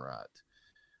remember right.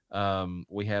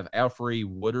 We have Alfre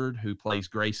Woodard, who plays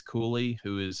Grace Cooley,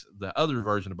 who is the other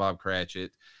version of Bob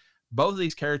Cratchit. Both of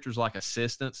these characters like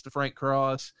assistants to Frank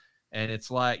Cross, and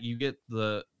it's like you get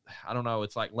I don't know,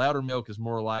 it's like Loudermilk is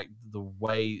more like the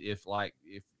way if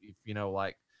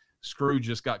Scrooge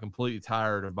just got completely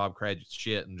tired of Bob Cratchit's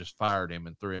shit and just fired him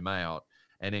and threw him out.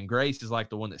 And then Grace is like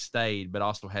the one that stayed, but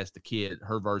also has the kid,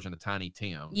 her version of Tiny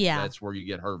Tim. Yeah. That's where you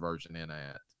get her version in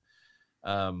at.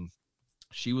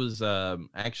 She was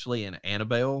actually in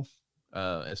Annabelle,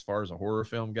 as far as a horror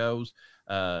film goes.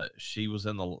 She was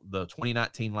in the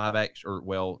 2019 live action,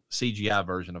 CGI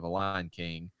version of A Lion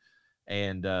King,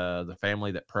 and The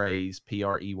Family That Prays,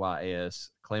 Preys,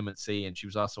 Clemency, and she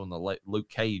was also in the Luke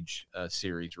Cage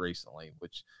series recently,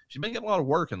 which she's been getting a lot of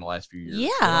work in the last few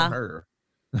years. Yeah. Her.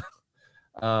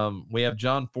 We have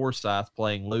John Forsythe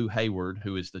playing Lou Hayward,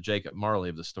 who is the Jacob Marley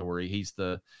of the story.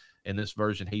 In this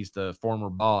version, he's the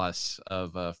former boss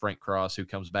of Frank Cross, who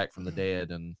comes back from the dead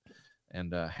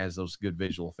and has those good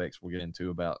visual effects we'll get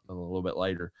into about a little bit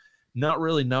later. Not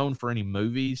really known for any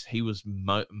movies. He was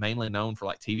mainly known for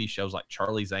like TV shows like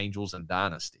Charlie's Angels and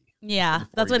Dynasty. Yeah,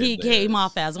 that's what he came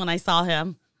off as when I saw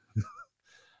him.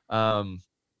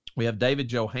 We have David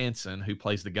Johansen, who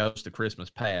plays the ghost of Christmas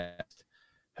Past,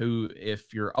 who,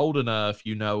 if you're old enough,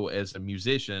 as a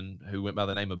musician who went by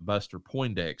the name of Buster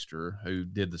Poindexter, who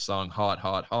did the song Hot,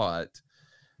 Hot, Hot.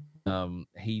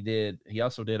 He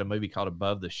also did a movie called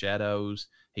Above the Shadows.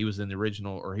 He was in the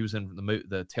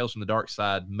the Tales from the Dark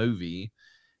Side movie,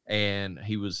 and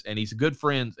he's a good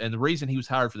friend. And the reason he was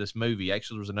hired for this movie,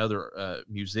 actually, there was another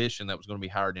musician that was going to be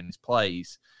hired in his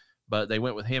place, but they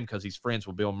went with him because he's friends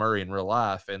with Bill Murray in real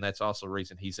life, and that's also the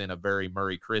reason he's in A Very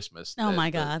Murray Christmas. Oh my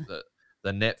God.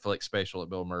 The Netflix special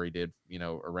that Bill Murray did,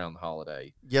 around the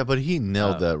holiday. Yeah, but he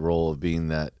nailed that role of being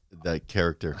that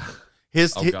character.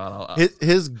 His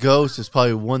ghost is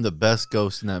probably one of the best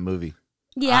ghosts in that movie.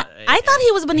 Yeah, I thought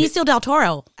he was Benicio del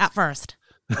Toro at first.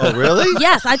 Oh, really?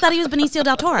 Yes, I thought he was Benicio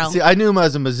del Toro. See, I knew him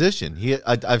as a musician.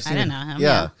 I've seen. I didn't know him.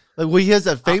 Yeah, like he has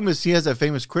that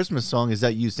famous Christmas song. Is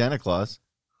that You, Santa Claus?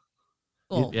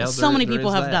 Well, so many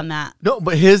people have done that. No,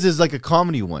 but his is like a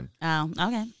comedy one. Oh,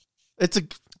 okay. It's a.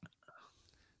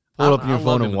 Pull up your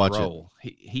phone and watch it.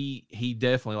 He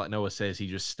definitely, like Noah says, he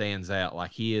just stands out.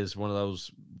 Like he is one of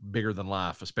those bigger than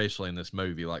life, especially in this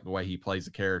movie. Like the way he plays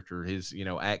the character, his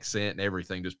accent and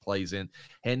everything just plays in.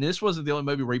 And this wasn't the only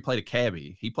movie where he played a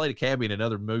cabbie. He played a cabbie in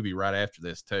another movie right after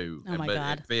this too. Oh my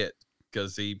God! It fit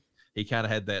because he kind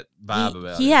of had that vibe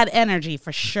about it. He had energy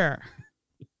for sure.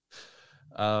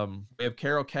 We have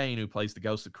Carol Kane, who plays the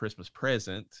Ghost of Christmas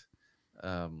Present.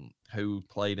 Who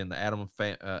played in the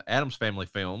Addams Family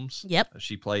films. Yep.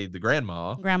 She played the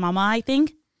grandma. Grandmama, I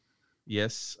think.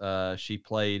 Yes. She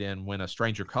played in When a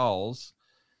Stranger Calls.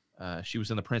 She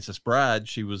was in The Princess Bride.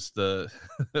 She was the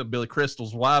Billy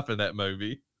Crystal's wife in that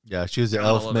movie. Yeah, she was the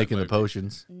elf making the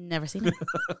potions. Never seen it.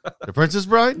 The Princess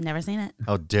Bride? Never seen it.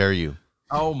 How dare you?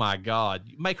 Oh my God!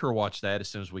 Make her watch that as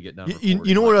soon as we get done.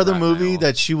 You know what other movie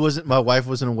that my wife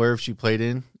wasn't aware if she played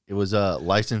in? It was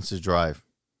License to Drive.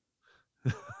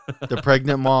 The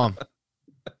pregnant mom.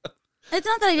 It's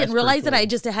not that I didn't realize it. I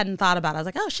just hadn't thought about it. I was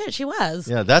like, oh shit, she was.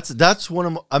 Yeah, that's one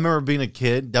of I remember being a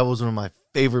kid. That was one of my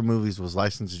favorite movies was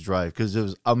License to Drive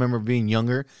because I remember being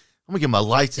younger. I'm gonna get my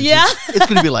license. Yeah, it's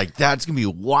gonna be like that. It's gonna be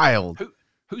wild.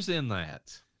 Who's in that?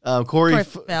 Corey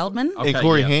Feldman and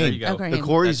Corey Haim. The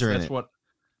Corys are in it.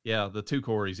 Yeah, the two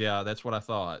Corys. Yeah, that's what I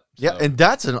thought. So. Yeah, and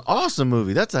that's an awesome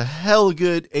movie. That's a hell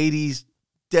good 80s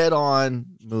dead-on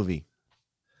movie.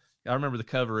 I remember the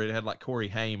cover. It had like Corey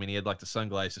Haim, and he had like the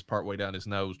sunglasses partway down his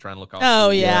nose, trying to look all. Oh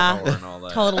yeah, and all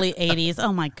that. Totally 80s.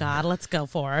 Oh my God, let's go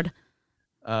forward.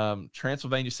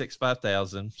 Transylvania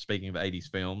 65000. Speaking of 80s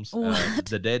films,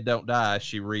 The Dead Don't Die.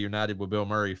 She reunited with Bill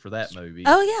Murray for that movie.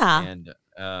 Oh yeah,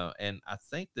 and I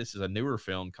think this is a newer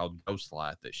film called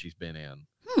Ghostlight that she's been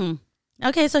in.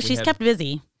 Okay, so she's kept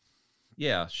busy.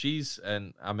 Yeah,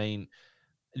 I mean,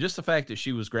 just the fact that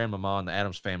she was Grandmama in the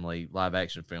Addams Family live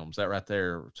action films, that right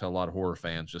there to a lot of horror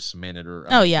fans just cemented her.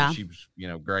 Yeah. She was,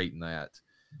 great in that.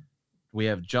 We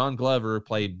have John Glover, who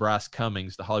played Bryce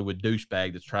Cummings, the Hollywood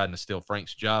douchebag that's trying to steal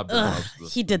Frank's job.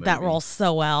 He did that role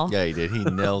so well. Yeah, he did. He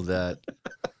nailed that.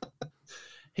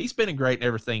 He's been great in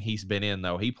everything he's been in,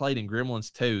 though. He played in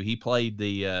Gremlins 2. He played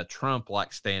the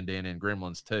Trump-like stand-in in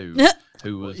Gremlins 2.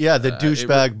 Who was the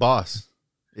douchebag boss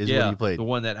is what he played. The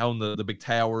one that owned the big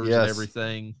towers and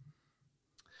everything.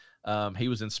 He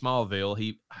was in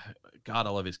Smallville. God, I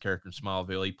love his character in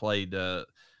Smallville. He played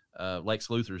Lex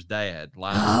Luthor's dad.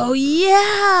 Oh,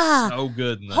 yeah. So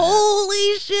good in that.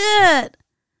 Holy shit.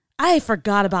 I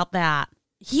forgot about that.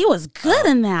 He was good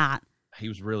in that. He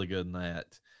was really good in that.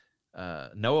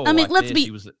 Noah, I mean, let's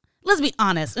be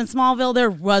honest. In Smallville, there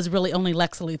was really only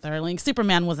Lex Luthor. Like,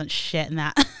 Superman wasn't shit in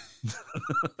that.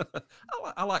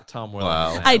 I like Tom Welling.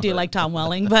 Wow. I do like Tom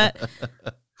Welling, but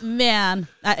man,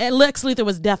 Lex Luthor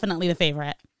was definitely the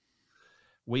favorite.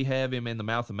 We have him in The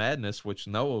Mouth of Madness, which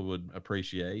Noah would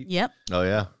appreciate. Yep. Oh,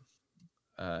 yeah.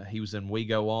 He was in We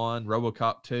Go On,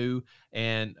 RoboCop 2,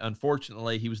 and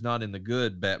unfortunately, he was not in the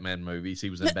good Batman movies.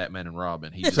 He was in Batman and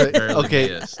Robin. He just barely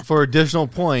missed. For additional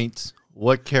points,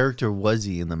 what character was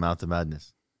he in The Mouth of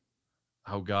Madness?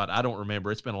 Oh, God, I don't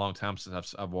remember. It's been a long time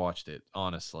since I've watched it,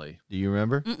 honestly. Do you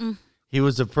remember? Mm-mm. He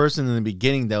was the person in the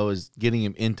beginning that was getting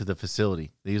him into the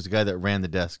facility. He was the guy that ran the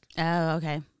desk. Oh,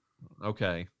 okay.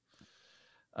 Okay.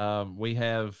 We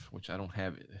have, which I don't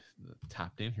have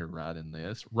typed in here right in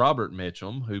this, Robert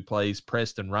Mitchum, who plays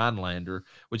Preston Rhinelander,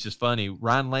 which is funny.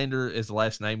 Rhinelander is the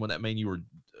last name. Would that mean you were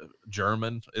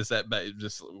German? Is that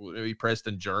just maybe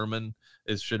Preston German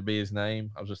should be his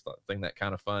name? I was just thinking that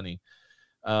kind of funny.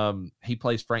 He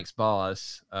plays Frank's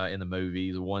boss in the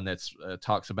movie, the one that's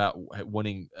talks about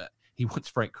wanting. He wants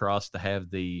Frank Cross to have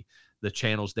the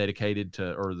channels dedicated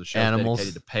to, or the show Animals.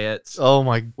 dedicated to pets. Oh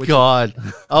my God.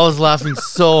 I was laughing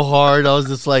so hard. I was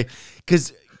just like,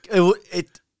 because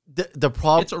the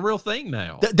problem. It's a real thing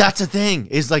now. That's a thing.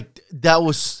 It's like, that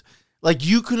was like,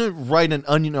 you couldn't write an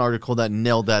Onion article that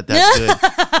nailed that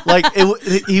good. Like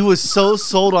he was so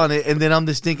sold on it. And then I'm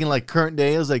just thinking like current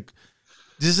day, I was like,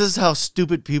 this is how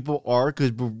stupid people are.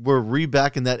 Cause we're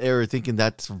back in that era thinking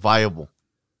that's viable.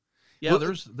 Yeah,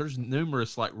 there's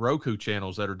numerous like Roku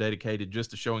channels that are dedicated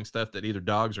just to showing stuff that either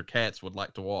dogs or cats would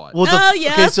like to watch. Well,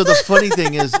 yes. Okay, so the funny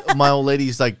thing is, my old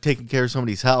lady's like taking care of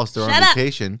somebody's house. They're on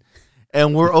vacation.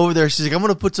 And we're over there. She's like, I'm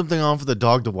going to put something on for the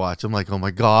dog to watch. I'm like, oh,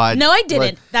 my God. No, I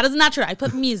didn't. That is not true. I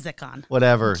put music on.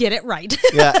 Whatever. Get it right.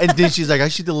 Yeah, and then she's like, I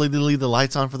should leave the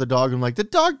lights on for the dog. I'm like, the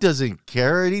dog doesn't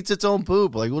care. It eats its own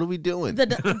poop. Like, what are we doing?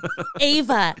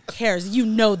 Ava cares. You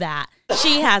know that.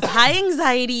 She has high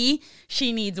anxiety.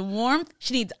 She needs warmth.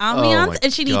 She needs ambiance.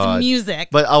 And she needs music.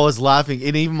 But I was laughing.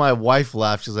 And even my wife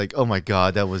laughed. She's like, oh, my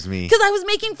God, that was me. Because I was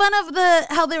making fun of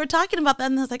how they were talking about that.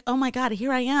 And I was like, oh, my God,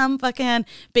 here I am fucking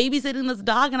babysitting this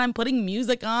dog. And I'm putting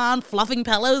music on, fluffing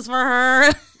pillows for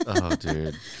her. Oh,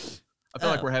 dude. I feel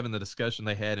like we're having the discussion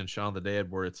they had in Shaun of the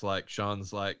Dead where it's like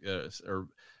Sean's like,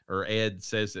 or Ed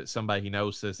says that somebody he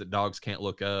knows says that dogs can't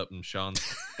look up. And Sean's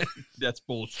that's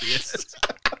bullshit.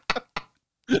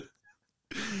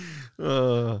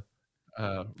 Robert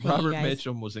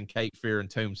Mitchum was in Cape Fear and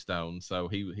Tombstone, so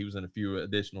he was in a few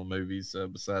additional movies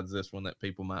besides this one that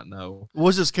people might know. What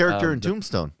was his character in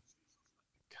Tombstone?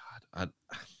 God,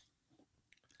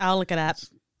 I'll look it up.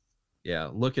 Yeah,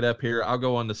 look it up here. I'll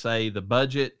go on to say the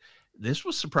budget. This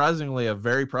was surprisingly a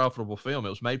very profitable film. It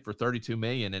was made for $32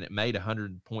 million, and it made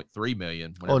 $100.3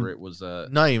 million whenever it was.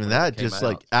 Not even that, just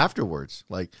like afterwards.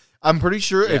 Like I'm pretty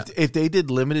sure if they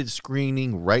did limited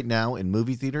screening right now in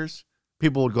movie theaters,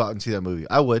 people would go out and see that movie.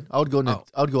 I would go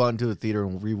out into a theater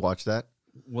and rewatch that.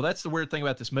 Well, that's the weird thing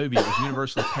about this movie. It was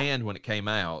universally panned when it came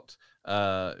out.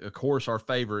 Of course, our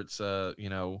favorites, Ebert,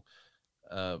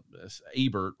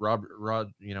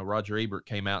 Roger Ebert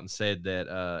came out and said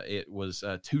that it was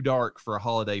too dark for a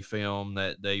holiday film,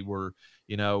 that they were,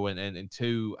 and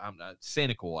too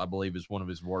cynical, I believe is one of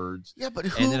his words. Yeah, but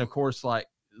and then of course, like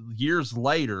years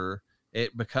later,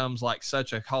 it becomes like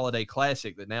such a holiday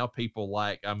classic that now people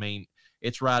like. I mean,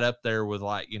 it's right up there with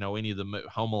like any of the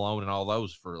Home Alone and all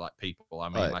those for like people. I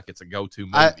mean, like it's a go-to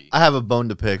movie. I have a bone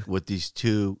to pick with these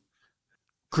two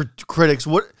critics.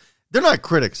 What? They're not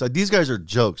critics. Like, these guys are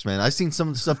jokes, man. I've seen some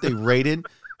of the stuff they rated.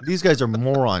 These guys are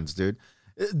morons, dude.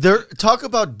 Talk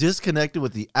about disconnected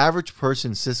with the average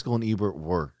person Siskel and Ebert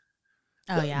were.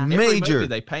 Oh yeah, major. Every movie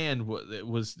they panned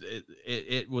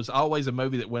it was always a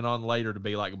movie that went on later to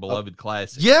be like a beloved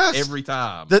classic. Yes, every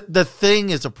time. The Thing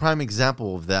is a prime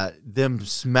example of that. Them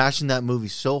smashing that movie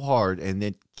so hard and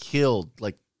it killed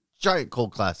like giant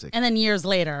cult classic. And then years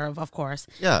later, of course.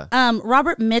 Yeah.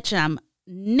 Robert Mitchum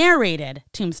narrated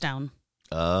Tombstone.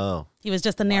 Oh, he was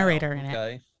just the narrator in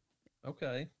it.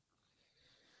 Okay.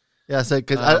 Yeah, so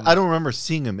because I don't remember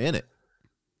seeing him in it.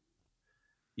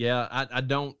 Yeah, I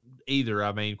don't either.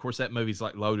 I mean, of course, that movie's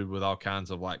like loaded with all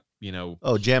kinds of like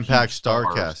jam-packed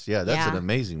star cast. Yeah, that's an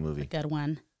amazing movie. Good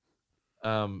one.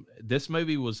 This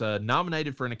movie was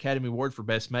nominated for an Academy Award for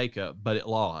Best Makeup, but it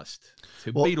lost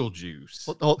to Beetlejuice.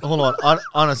 Hold on.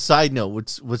 On a side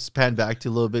note, let's pan back to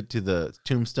a little bit to the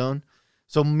Tombstone.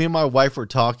 So me and my wife were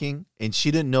talking, and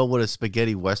she didn't know what a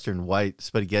spaghetti westerns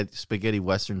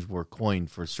were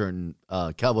coined for certain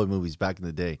cowboy movies back in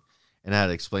the day, and I had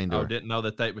to explain to her. Didn't know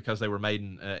that because they were made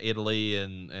in Italy,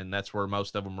 and that's where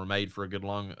most of them were made for a good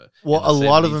long. Well, a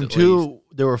lot of them too.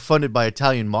 They were funded by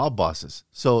Italian mob bosses,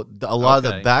 so a lot of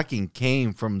the backing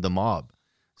came from the mob.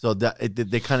 So that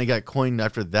they kind of got coined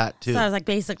after that too. So I was like,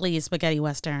 basically, spaghetti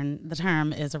western. The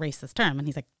term is a racist term, and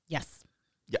he's like, yes.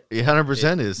 Yeah,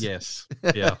 100% is. Yes.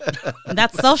 Yeah.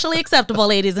 That's socially acceptable,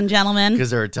 ladies and gentlemen. Because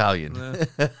they're Italian.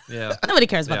 Yeah. Nobody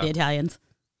cares about the Italians.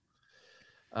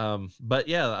 But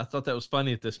yeah, I thought that was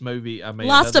funny at this movie. I mean,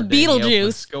 lost a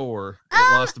Beetlejuice score.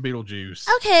 It lost to Beetlejuice.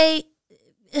 Okay.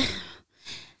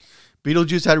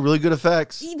 Beetlejuice had really good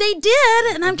effects. They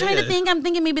did, and I'm trying to think. I'm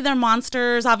thinking maybe they're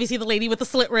monsters. Obviously, the lady with the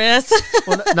slit wrist.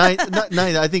 Well,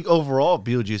 I think overall,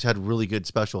 Beetlejuice had really good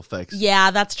special effects.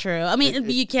 Yeah, that's true. I mean,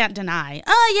 you can't deny.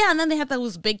 Oh, yeah, and then they had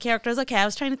those big characters. Okay, I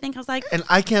was trying to think. I was like... And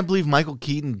I can't believe Michael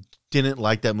Keaton didn't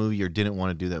like that movie or didn't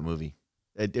want to do that movie.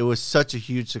 It was such a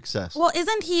huge success. Well,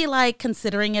 isn't he, like,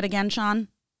 considering it again, Sean?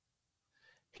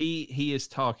 He is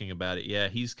talking about it. Yeah,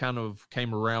 he's kind of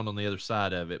came around on the other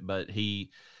side of it, but he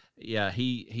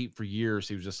for years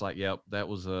he was just like, yep, that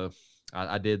was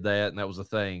I did that and that was a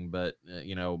thing, but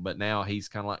but now he's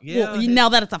kind of like, now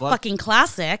that it's a fucking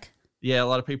classic. Yeah, a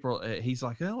lot of people. He's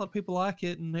like, a lot of people like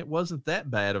it, and it wasn't that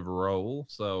bad of a role.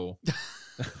 So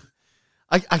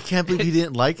I can't believe he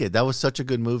didn't like it. That was such a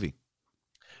good movie.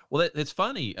 Well, it's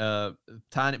funny.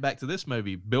 Tying it back to this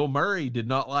movie, Bill Murray did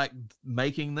not like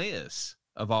making this.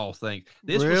 Of all things,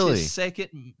 this was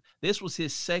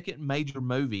his second major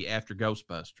movie after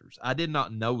Ghostbusters. I did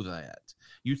not know that.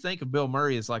 You think of Bill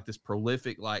Murray as like this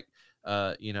prolific,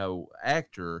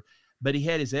 actor, but he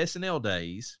had his SNL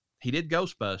days. He did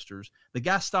Ghostbusters. The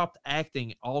guy stopped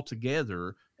acting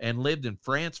altogether and lived in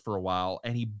France for a while,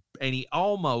 and he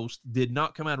almost did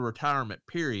not come out of retirement,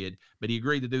 period, but he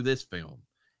agreed to do this film.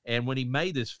 And when he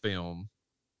made this film,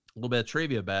 a little bit of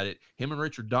trivia about it, him and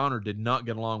Richard Donner did not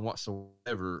get along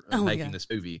whatsoever making this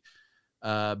movie.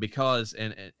 Because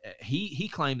he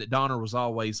claimed that Donner was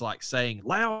always like saying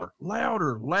louder,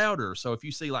 louder, louder. So if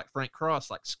you see like Frank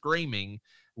Cross like screaming,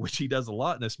 which he does a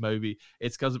lot in this movie,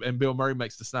 it's because and Bill Murray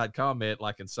makes the snide comment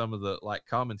like in some of the like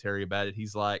commentary about it.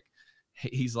 He's like,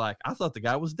 I thought the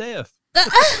guy was deaf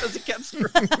because he kept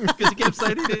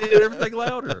saying he did everything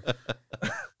louder.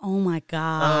 Oh my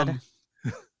God.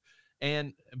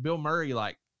 And Bill Murray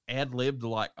like ad-libbed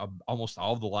like almost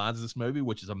all of the lines of this movie,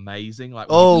 which is amazing. Like,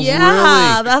 oh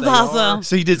yeah, really? That's awesome.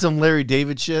 So he did some Larry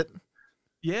David shit.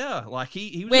 Yeah, like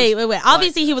he was wait.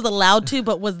 Obviously, he was allowed to,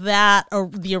 but was that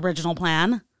the original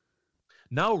plan?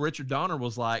 No, Richard Donner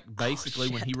was like basically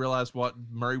when he realized what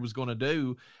Murray was going to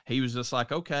do, he was just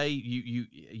like, okay, you.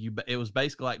 It was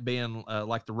basically like being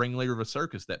like the ringleader of a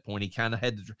circus. At that point, he kind of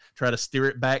had to try to steer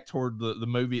it back toward the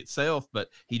movie itself, but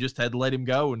he just had to let him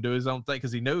go and do his own thing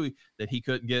because he knew that he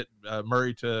couldn't get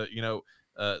Murray to,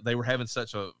 they were having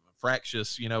such a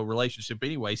fractious, relationship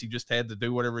anyways. He just had to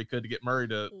do whatever he could to get Murray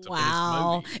to finish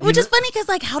the movie. Which is funny because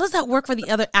like, how does that work for the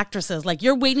other actresses? Like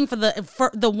you're waiting for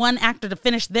the one actor to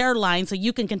finish their line so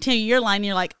you can continue your line. And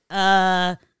you're like,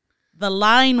 the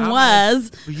line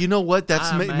was. But you know what?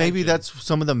 That's maybe that's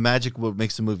some of the magic what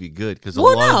makes the movie good because a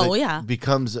lot of it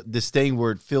becomes this thing where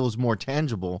it feels more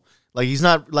tangible. Like he's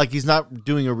not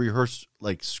doing a rehearsed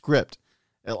like script.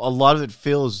 A lot of it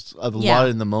feels a lot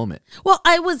in the moment. Well,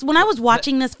 when I was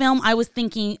watching this film, I was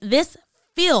thinking this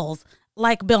feels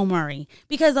like Bill Murray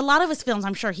because a lot of his films,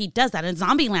 I'm sure he does that. In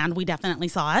Zombieland, we definitely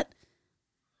saw it.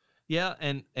 Yeah,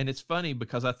 and it's funny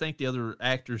because I think the other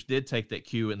actors did take that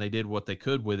cue and they did what they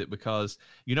could with it because,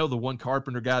 the one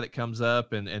Carpenter guy that comes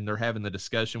up and they're having the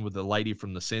discussion with the lady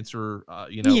from the censor,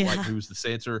 like who's the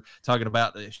censor, talking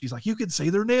about, she's like, you can see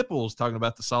their nipples, talking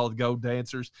about the Solid Gold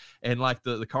dancers. And like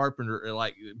the Carpenter,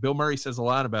 like Bill Murray says a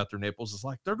line about their nipples. It's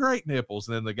like, they're great nipples.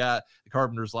 And then the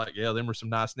Carpenter's like, yeah, them are some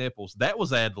nice nipples. That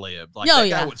was ad-libbed. Like that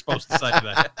guy wasn't supposed to say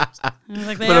that.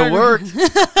 Like, but it worked.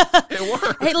 It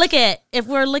worked. Hey, if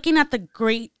we're looking at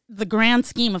the grand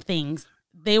scheme of things,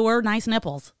 they were nice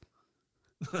nipples.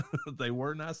 They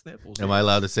were nice nipples. Am I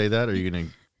allowed to say that, or are you gonna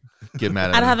get mad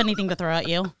at me? I don't have anything to throw at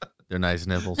you. They're nice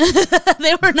nipples.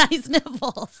 They were nice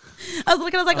nipples. I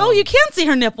was like, oh, you can see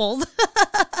her nipples.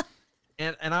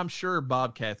 And I'm sure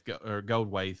Bobcat or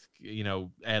Goldthwait,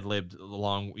 ad-libbed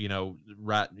along,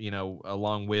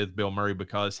 along with Bill Murray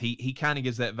because he kind of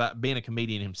gives that vibe, being a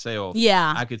comedian himself.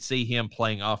 Yeah. I could see him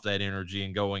playing off that energy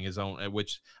and going his own,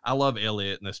 which I love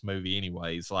Elliot in this movie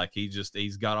anyways. Like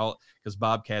he's got all, because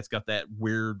Bobcat's got that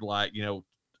weird, like,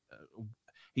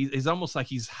 he's almost like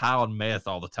he's high on meth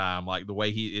all the time, like the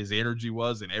way his energy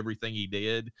was and everything he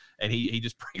did. And he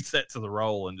just brings that to the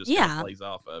role and just kind of plays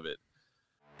off of it.